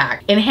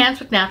compact. Enhance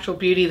with natural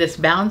beauty this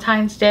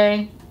Valentine's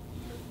Day.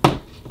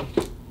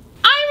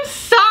 I'm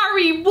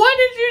sorry, what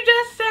did you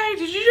just say?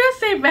 Did you just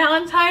say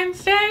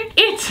Valentine's Day?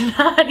 It's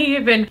not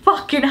even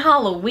fucking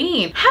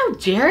Halloween. How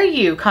dare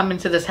you come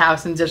into this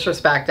house and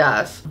disrespect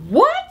us?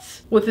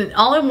 What? With an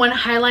all-in-one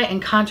highlight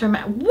and contour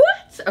matte. What?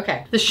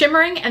 Okay. The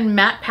shimmering and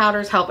matte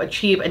powders help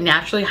achieve a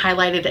naturally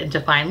highlighted and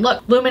defined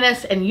look,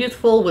 luminous and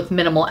youthful with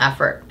minimal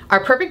effort.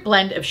 Our perfect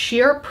blend of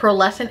sheer,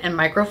 pearlescent, and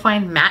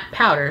microfine matte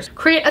powders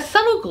create a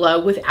subtle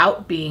glow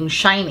without being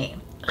shiny.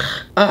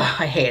 Ugh,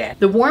 I hate it.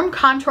 The warm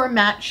contour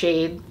matte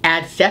shade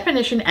adds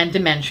definition and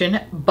dimension.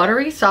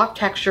 Buttery soft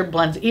texture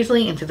blends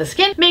easily into the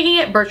skin, making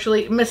it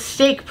virtually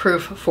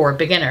mistake-proof for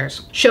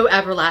beginners. Show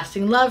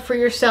everlasting love for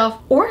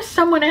yourself or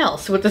someone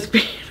else with this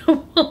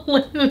beautiful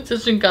limited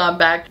edition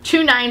compact.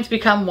 2 nines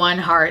become 1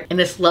 heart in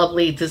this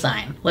lovely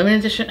design. Limited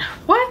edition.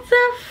 What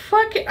the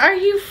fuck? Are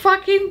you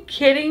fucking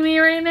kidding me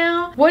right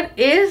now? What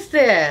is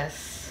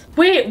this?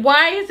 Wait,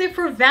 why is it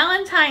for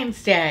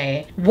Valentine's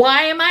Day?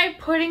 Why am I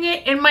putting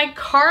it in my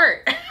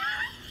cart?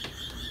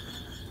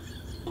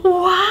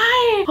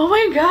 Why? Oh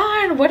my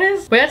God, what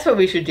is... Wait, that's what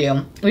we should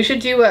do. We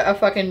should do a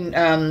fucking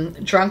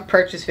drunk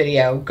purchase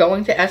video,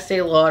 going to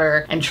Estee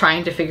Lauder and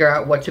trying to figure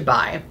out what to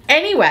buy.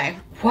 Anyway,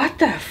 what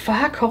the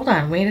fuck? Hold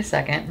on, wait a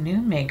second. New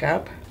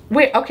makeup.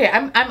 Wait, okay,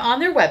 I'm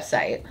on their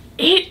website.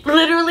 It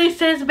literally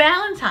says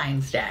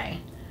Valentine's Day.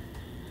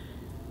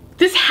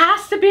 This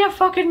has to be a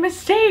fucking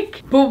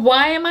mistake. But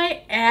why am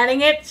I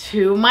adding it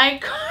to my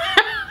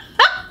cart?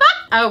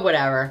 Oh,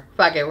 whatever.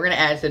 Fuck it, we're gonna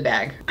add it to the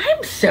bag.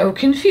 I'm so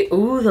confused.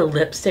 Ooh, the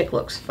lipstick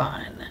looks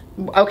fun.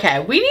 Okay,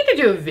 we need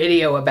to do a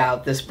video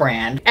about this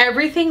brand.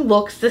 Everything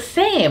looks the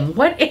same.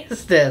 What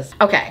is this?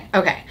 Okay.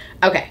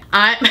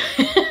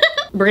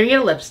 We're gonna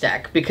get a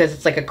lipstick because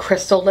it's like a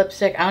crystal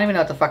lipstick. I don't even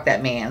know what the fuck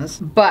that means,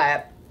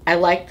 but I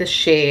like the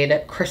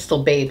shade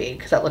Crystal Baby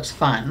because that looks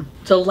fun.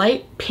 It's a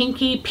light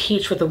pinky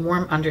peach with a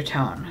warm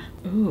undertone.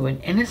 Ooh, an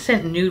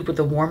innocent nude with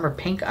a warmer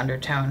pink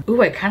undertone.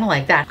 Ooh, I kind of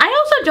like that. I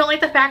also don't like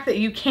the fact that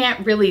you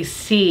can't really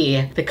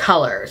see the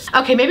colors.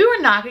 Okay, maybe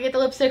we're not gonna get the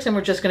lipsticks and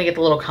we're just gonna get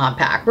the little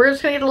compact. We're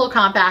just gonna get the little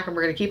compact and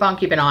we're gonna keep on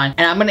keeping on.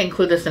 And I'm gonna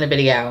include this in a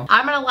video.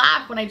 I'm gonna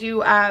laugh when I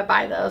do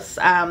buy this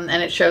and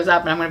it shows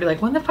up and I'm gonna be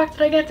like, when the fuck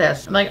did I get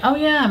this? I'm like, oh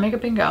yeah,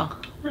 makeup bingo.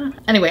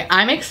 Anyway,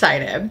 I'm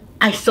excited.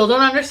 I still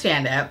don't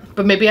understand it,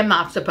 but maybe I'm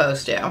not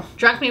supposed to.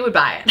 Drunk me would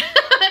buy it.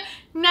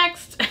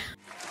 Next.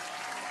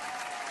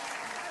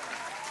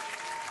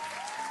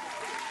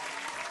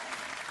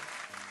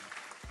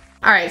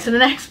 All right, so the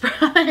next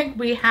product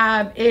we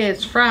have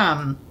is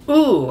from,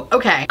 ooh,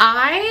 okay.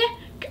 I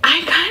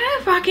kind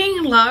of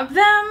fucking love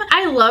them.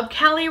 I love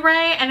Cali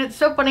Ray, and it's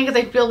so funny because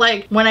I feel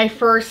like when I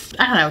first,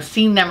 I don't know,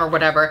 seen them or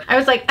whatever, I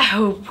was like,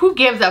 oh, who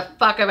gives a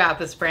fuck about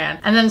this brand?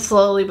 And then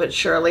slowly but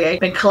surely, I've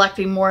been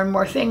collecting more and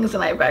more things,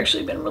 and I've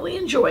actually been really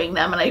enjoying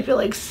them, and I feel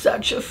like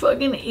such a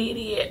fucking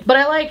idiot. But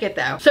I like it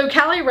though. So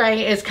Cali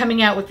Ray is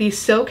coming out with the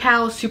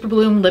SoCal Super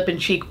Bloom Lip and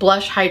Cheek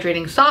Blush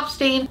Hydrating Soft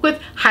Stain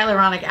with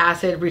hyaluronic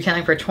acid,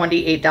 retailing for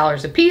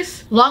 $28 a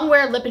piece.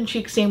 Longwear Lip and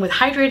Cheek Stain with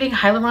hydrating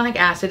hyaluronic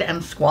acid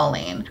and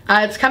squalane.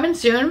 It's coming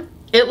soon.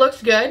 It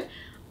looks good.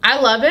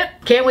 I love it.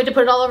 Can't wait to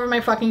put it all over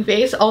my fucking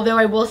face. Although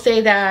I will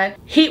say that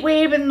Heat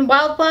Wave and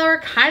Wildflower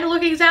kind of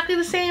look exactly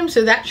the same,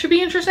 so that should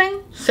be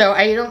interesting. So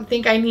I don't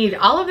think I need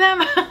all of them.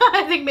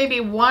 I think maybe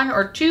one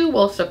or two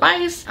will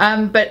suffice.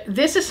 But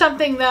this is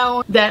something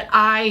though that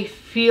I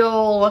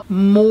feel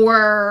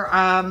more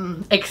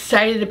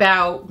excited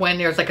about when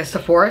there's like a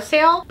Sephora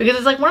sale, because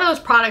it's like one of those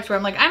products where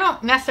I'm like, I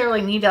don't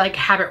necessarily need to like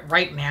have it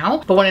right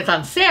now, but when it's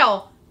on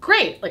sale,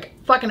 great, like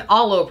fucking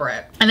all over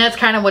it. And that's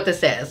kind of what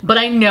this is. But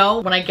I know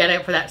when I get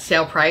it for that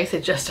sale price,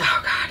 it just,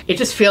 oh God, it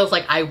just feels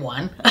like I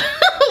won.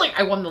 Like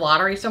I won the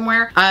lottery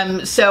somewhere.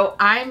 So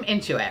I'm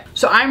into it.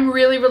 So I'm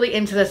really, really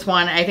into this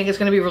one. I think it's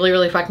gonna be really,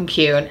 really fucking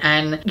cute.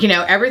 And you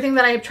know, everything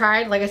that I've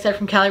tried, like I said,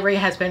 from Cali Ray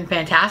has been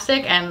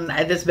fantastic, and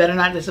this better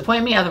not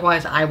disappoint me,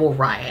 otherwise I will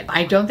riot.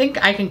 I don't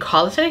think I can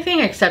call this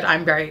anything except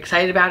I'm very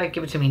excited about it.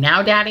 Give it to me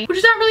now, daddy, which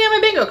is not really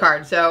on my bingo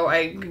card. So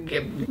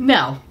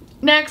no.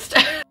 Next.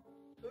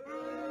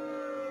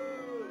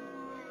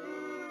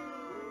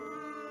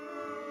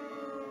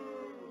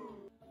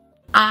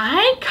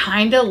 I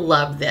kind of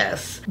love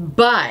this,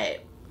 but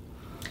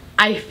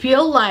I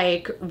feel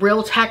like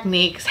Real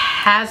Techniques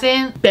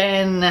hasn't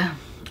been,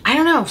 I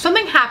don't know,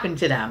 something happened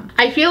to them.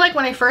 I feel like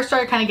when I first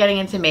started kind of getting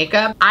into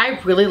makeup, I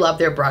really love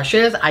their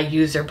brushes. I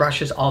use their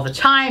brushes all the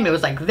time. It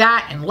was like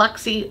that and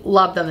Luxie,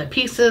 love them to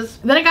pieces.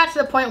 And then I got to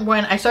the point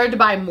when I started to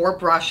buy more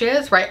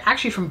brushes, right?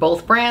 Actually from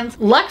both brands.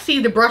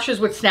 Luxie, the brushes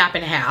would snap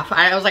in half.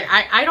 I was like,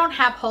 I don't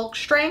have Hulk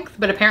strength,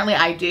 but apparently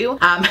I do.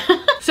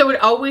 So it would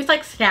always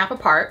like snap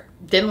apart.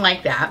 Didn't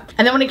like that.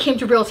 And then when it came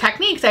to Real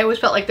Techniques, I always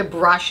felt like the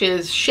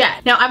brushes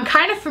shed. Now I'm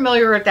kind of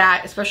familiar with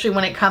that, especially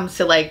when it comes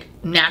to like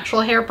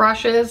natural hair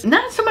brushes.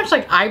 Not so much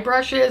like eye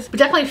brushes, but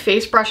definitely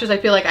face brushes. I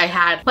feel like I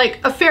had like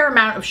a fair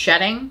amount of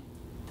shedding.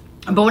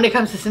 But when it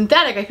comes to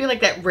synthetic, I feel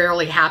like that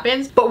rarely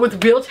happens. But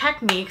with Real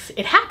Techniques,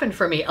 it happened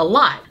for me a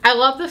lot. I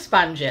love the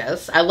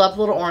sponges. I love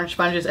the little orange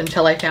sponges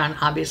until I found,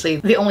 obviously,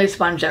 the only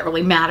sponge that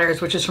really matters,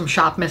 which is from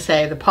Shop Miss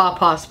A, the Paw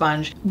Paw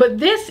sponge. But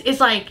this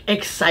is like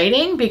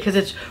exciting because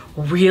it's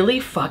really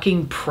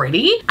fucking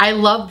pretty. I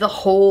love the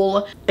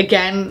whole,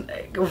 again,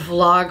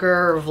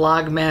 vlogger,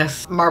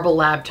 vlogmas, marble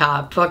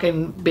laptop,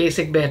 fucking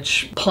basic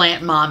bitch,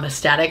 plant mom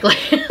aesthetic. Like,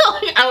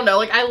 I don't know,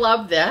 like I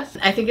love this.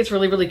 I think it's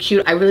really, really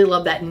cute. I really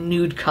love that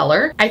nude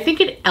color. I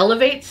think it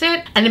elevates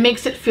it and it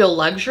makes it feel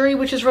luxury,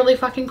 which is really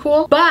fucking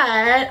cool.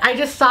 But I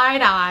just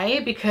side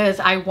eye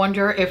because I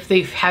wonder if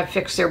they have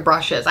fixed their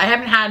brushes. I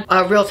haven't had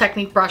a Real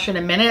Technique brush in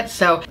a minute,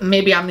 so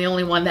maybe I'm the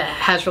only one that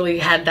has really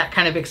had that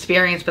kind of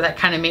experience, but that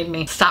kind of made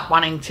me stop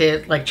wanting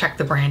to like check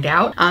the brand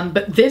out.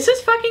 But this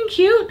is fucking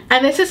cute,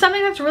 and this is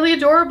something that's really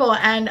adorable,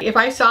 and if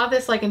I saw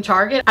this like in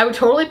Target, I would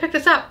totally pick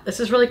this up. This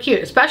is really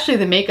cute, especially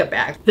the makeup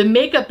bag. The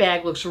makeup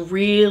bag looks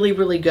really,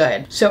 really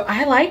good. So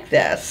I like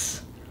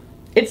this.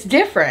 It's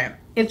different.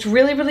 It's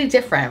really, really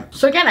different.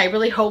 So again, I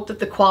really hope that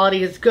the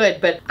quality is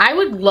good, but I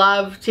would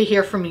love to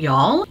hear from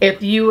y'all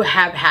if you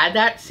have had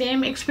that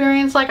same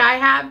experience like I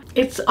have.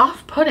 It's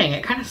off-putting.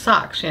 It kind of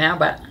sucks, you know,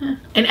 but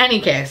in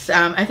any case,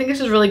 I think this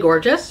is really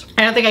gorgeous.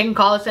 I don't think I can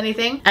call this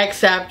anything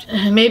except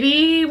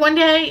maybe one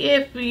day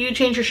if you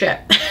change your shit,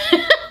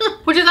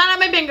 which is not on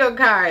my bingo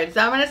card.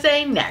 So I'm gonna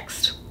say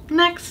next.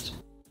 Next.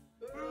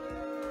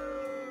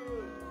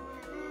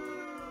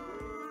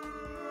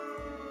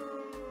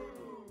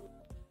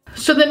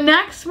 So the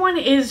next one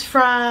is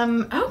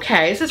from,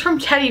 okay, this is from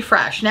Teddy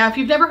Fresh. Now, if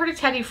you've never heard of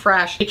Teddy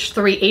Fresh,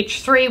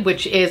 H3H3,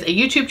 which is a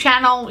YouTube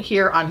channel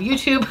here on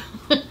YouTube.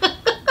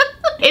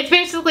 It's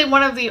basically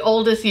one of the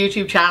oldest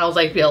YouTube channels,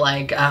 I feel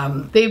like.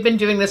 They've been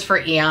doing this for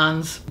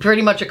eons.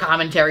 Pretty much a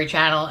commentary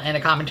channel and a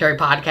commentary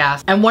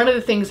podcast. And one of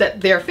the things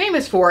that they're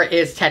famous for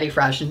is Teddy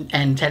Fresh.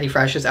 And Teddy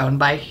Fresh is owned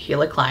by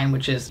Hila Klein,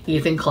 which is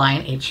Ethan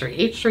Klein,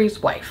 H3H3's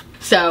wife.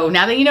 So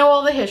now that you know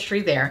all the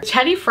history there,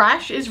 Teddy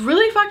Fresh is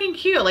really fucking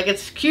cute. Like,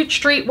 it's cute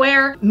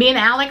streetwear. Me and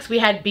Alex, we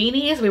had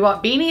beanies. We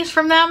bought beanies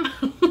from them.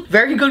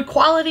 Very good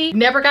quality.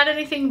 Never got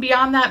anything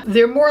beyond that.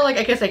 They're more like,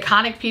 I guess,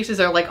 iconic pieces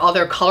or like all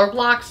their color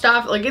block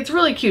stuff. Like, it's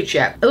really cute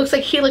shit. It looks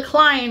like Hila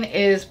Klein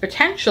is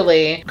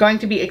potentially going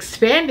to be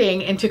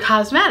expanding into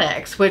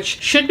cosmetics,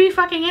 which should be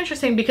fucking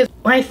interesting because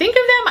when I think of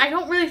them, I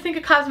don't really think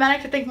of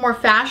cosmetics. I think more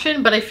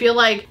fashion, but I feel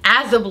like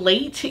as of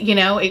late, you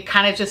know, it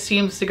kind of just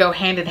seems to go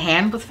hand in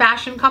hand with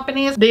fashion companies.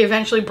 They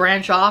eventually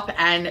branch off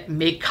and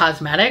make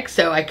cosmetics,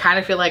 so I kind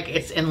of feel like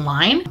it's in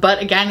line.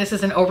 But again, this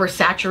is an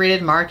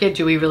oversaturated market.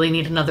 Do we really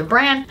need another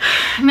brand?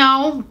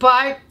 No,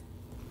 but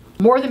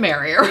more the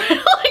merrier.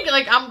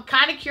 like I'm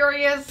kind of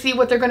curious to see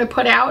what they're going to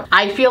put out.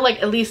 I feel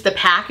like at least the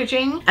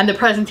packaging and the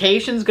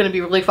presentation is going to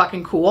be really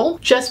fucking cool,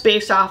 just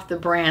based off the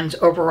brand's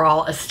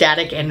overall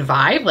aesthetic and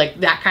vibe. Like,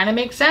 that kind of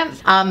makes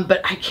sense.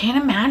 But I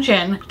can't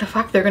imagine what the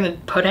fuck they're going to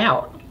put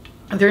out.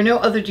 There are no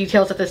other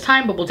details at this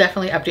time, but we'll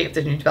definitely update if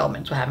the new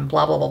developments will happen,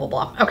 blah, blah, blah, blah,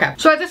 blah. Okay,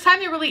 so at this time,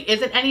 there really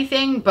isn't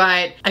anything,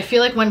 but I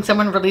feel like when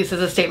someone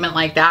releases a statement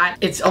like that,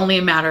 it's only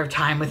a matter of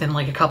time. Within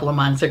like a couple of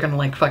months, they're gonna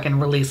like fucking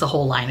release a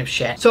whole line of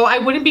shit. So I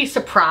wouldn't be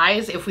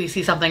surprised if we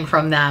see something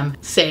from them,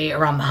 say,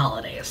 around the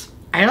holidays.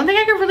 I don't think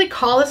I could really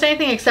call this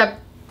anything except,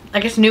 I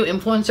guess, new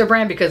influencer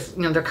brand, because,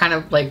 you know, they're kind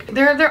of like,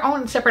 they're their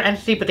own separate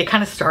entity, but they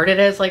kind of started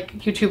as like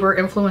YouTuber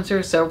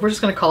influencers. So we're just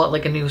gonna call it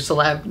like a new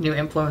celeb, new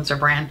influencer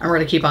brand. And we're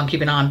gonna keep on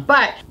keeping on.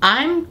 But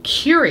I'm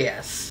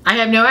curious. I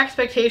have no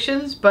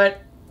expectations,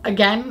 but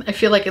again, I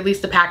feel like at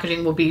least the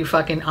packaging will be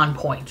fucking on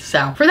point.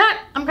 So for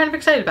that, I'm kind of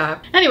excited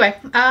about it. Anyway,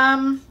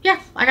 yeah,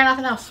 I got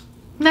nothing else.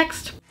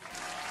 Next.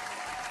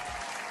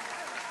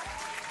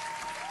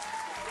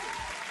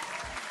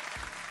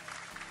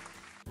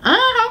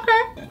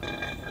 Okay.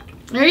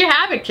 There you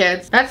have it,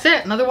 kids. That's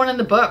it. Another one in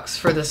the books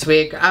for this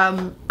week.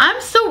 I'm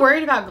still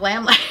worried about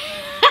glam life.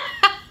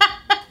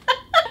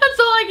 That's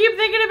all I keep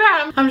thinking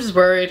about. I'm just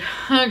worried.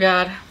 Oh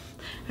God.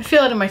 I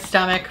feel it in my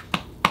stomach.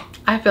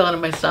 I feel it in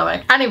my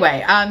stomach.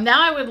 Anyway,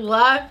 now I would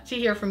love to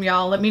hear from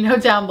y'all. Let me know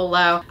down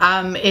below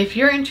if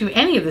you're into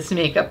any of this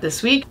makeup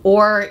this week,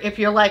 or if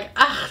you're like,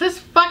 ugh, this is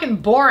fucking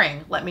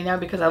boring. Let me know,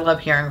 because I love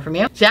hearing from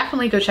you.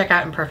 Definitely go check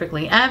out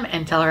Imperfectly M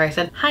and tell her I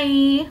said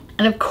hi.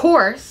 And of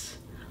course,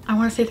 I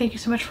want to say thank you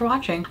so much for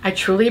watching. I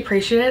truly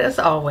appreciate it, as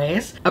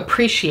always.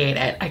 Appreciate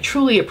it. I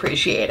truly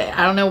appreciate it.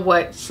 I don't know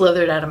what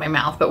slithered out of my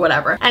mouth, but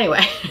whatever.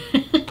 Anyway.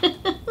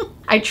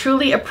 I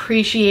truly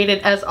appreciate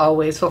it, as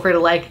always. Feel free to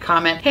like,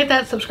 comment, hit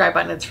that subscribe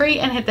button, it's free,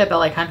 and hit that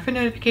bell icon for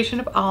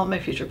notification of all my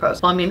future posts.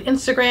 Follow me on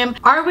Instagram.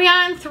 Are we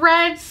on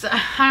Threads?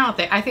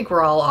 I think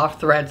we're all off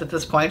Threads at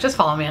this point. Just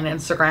follow me on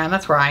Instagram.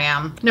 That's where I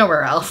am.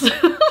 Nowhere else.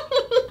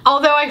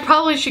 Although I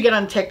probably should get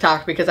on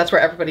TikTok, because that's where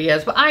everybody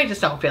is, but I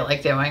just don't feel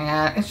like doing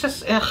it. It's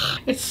just,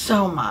 ugh, it's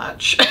so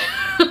much.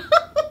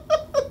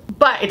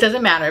 But it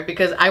doesn't matter,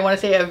 because I want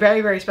to say a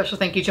very, very special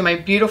thank you to my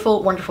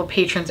beautiful, wonderful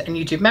patrons and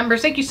YouTube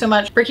members. Thank you so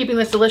much for keeping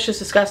this delicious,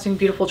 disgusting,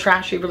 beautiful,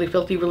 trashy, really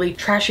filthy, really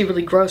trashy,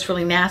 really gross,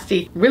 really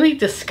nasty, really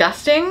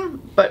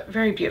disgusting, but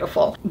very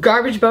beautiful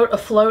garbage boat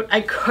afloat.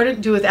 I couldn't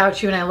do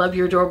without you, and I love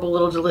your adorable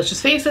little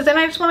delicious faces, and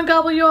I just want to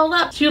gobble you all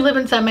up. So you live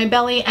inside my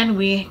belly, and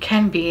we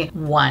can be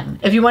one.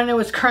 If you want to know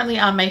what's currently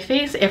on my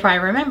face, if I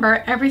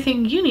remember,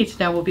 everything you need to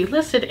know will be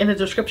listed in the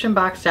description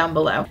box down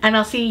below. And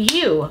I'll see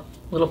you,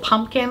 little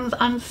pumpkins,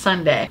 on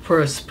Sunday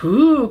for a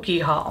spooky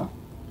haul.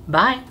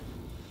 Bye.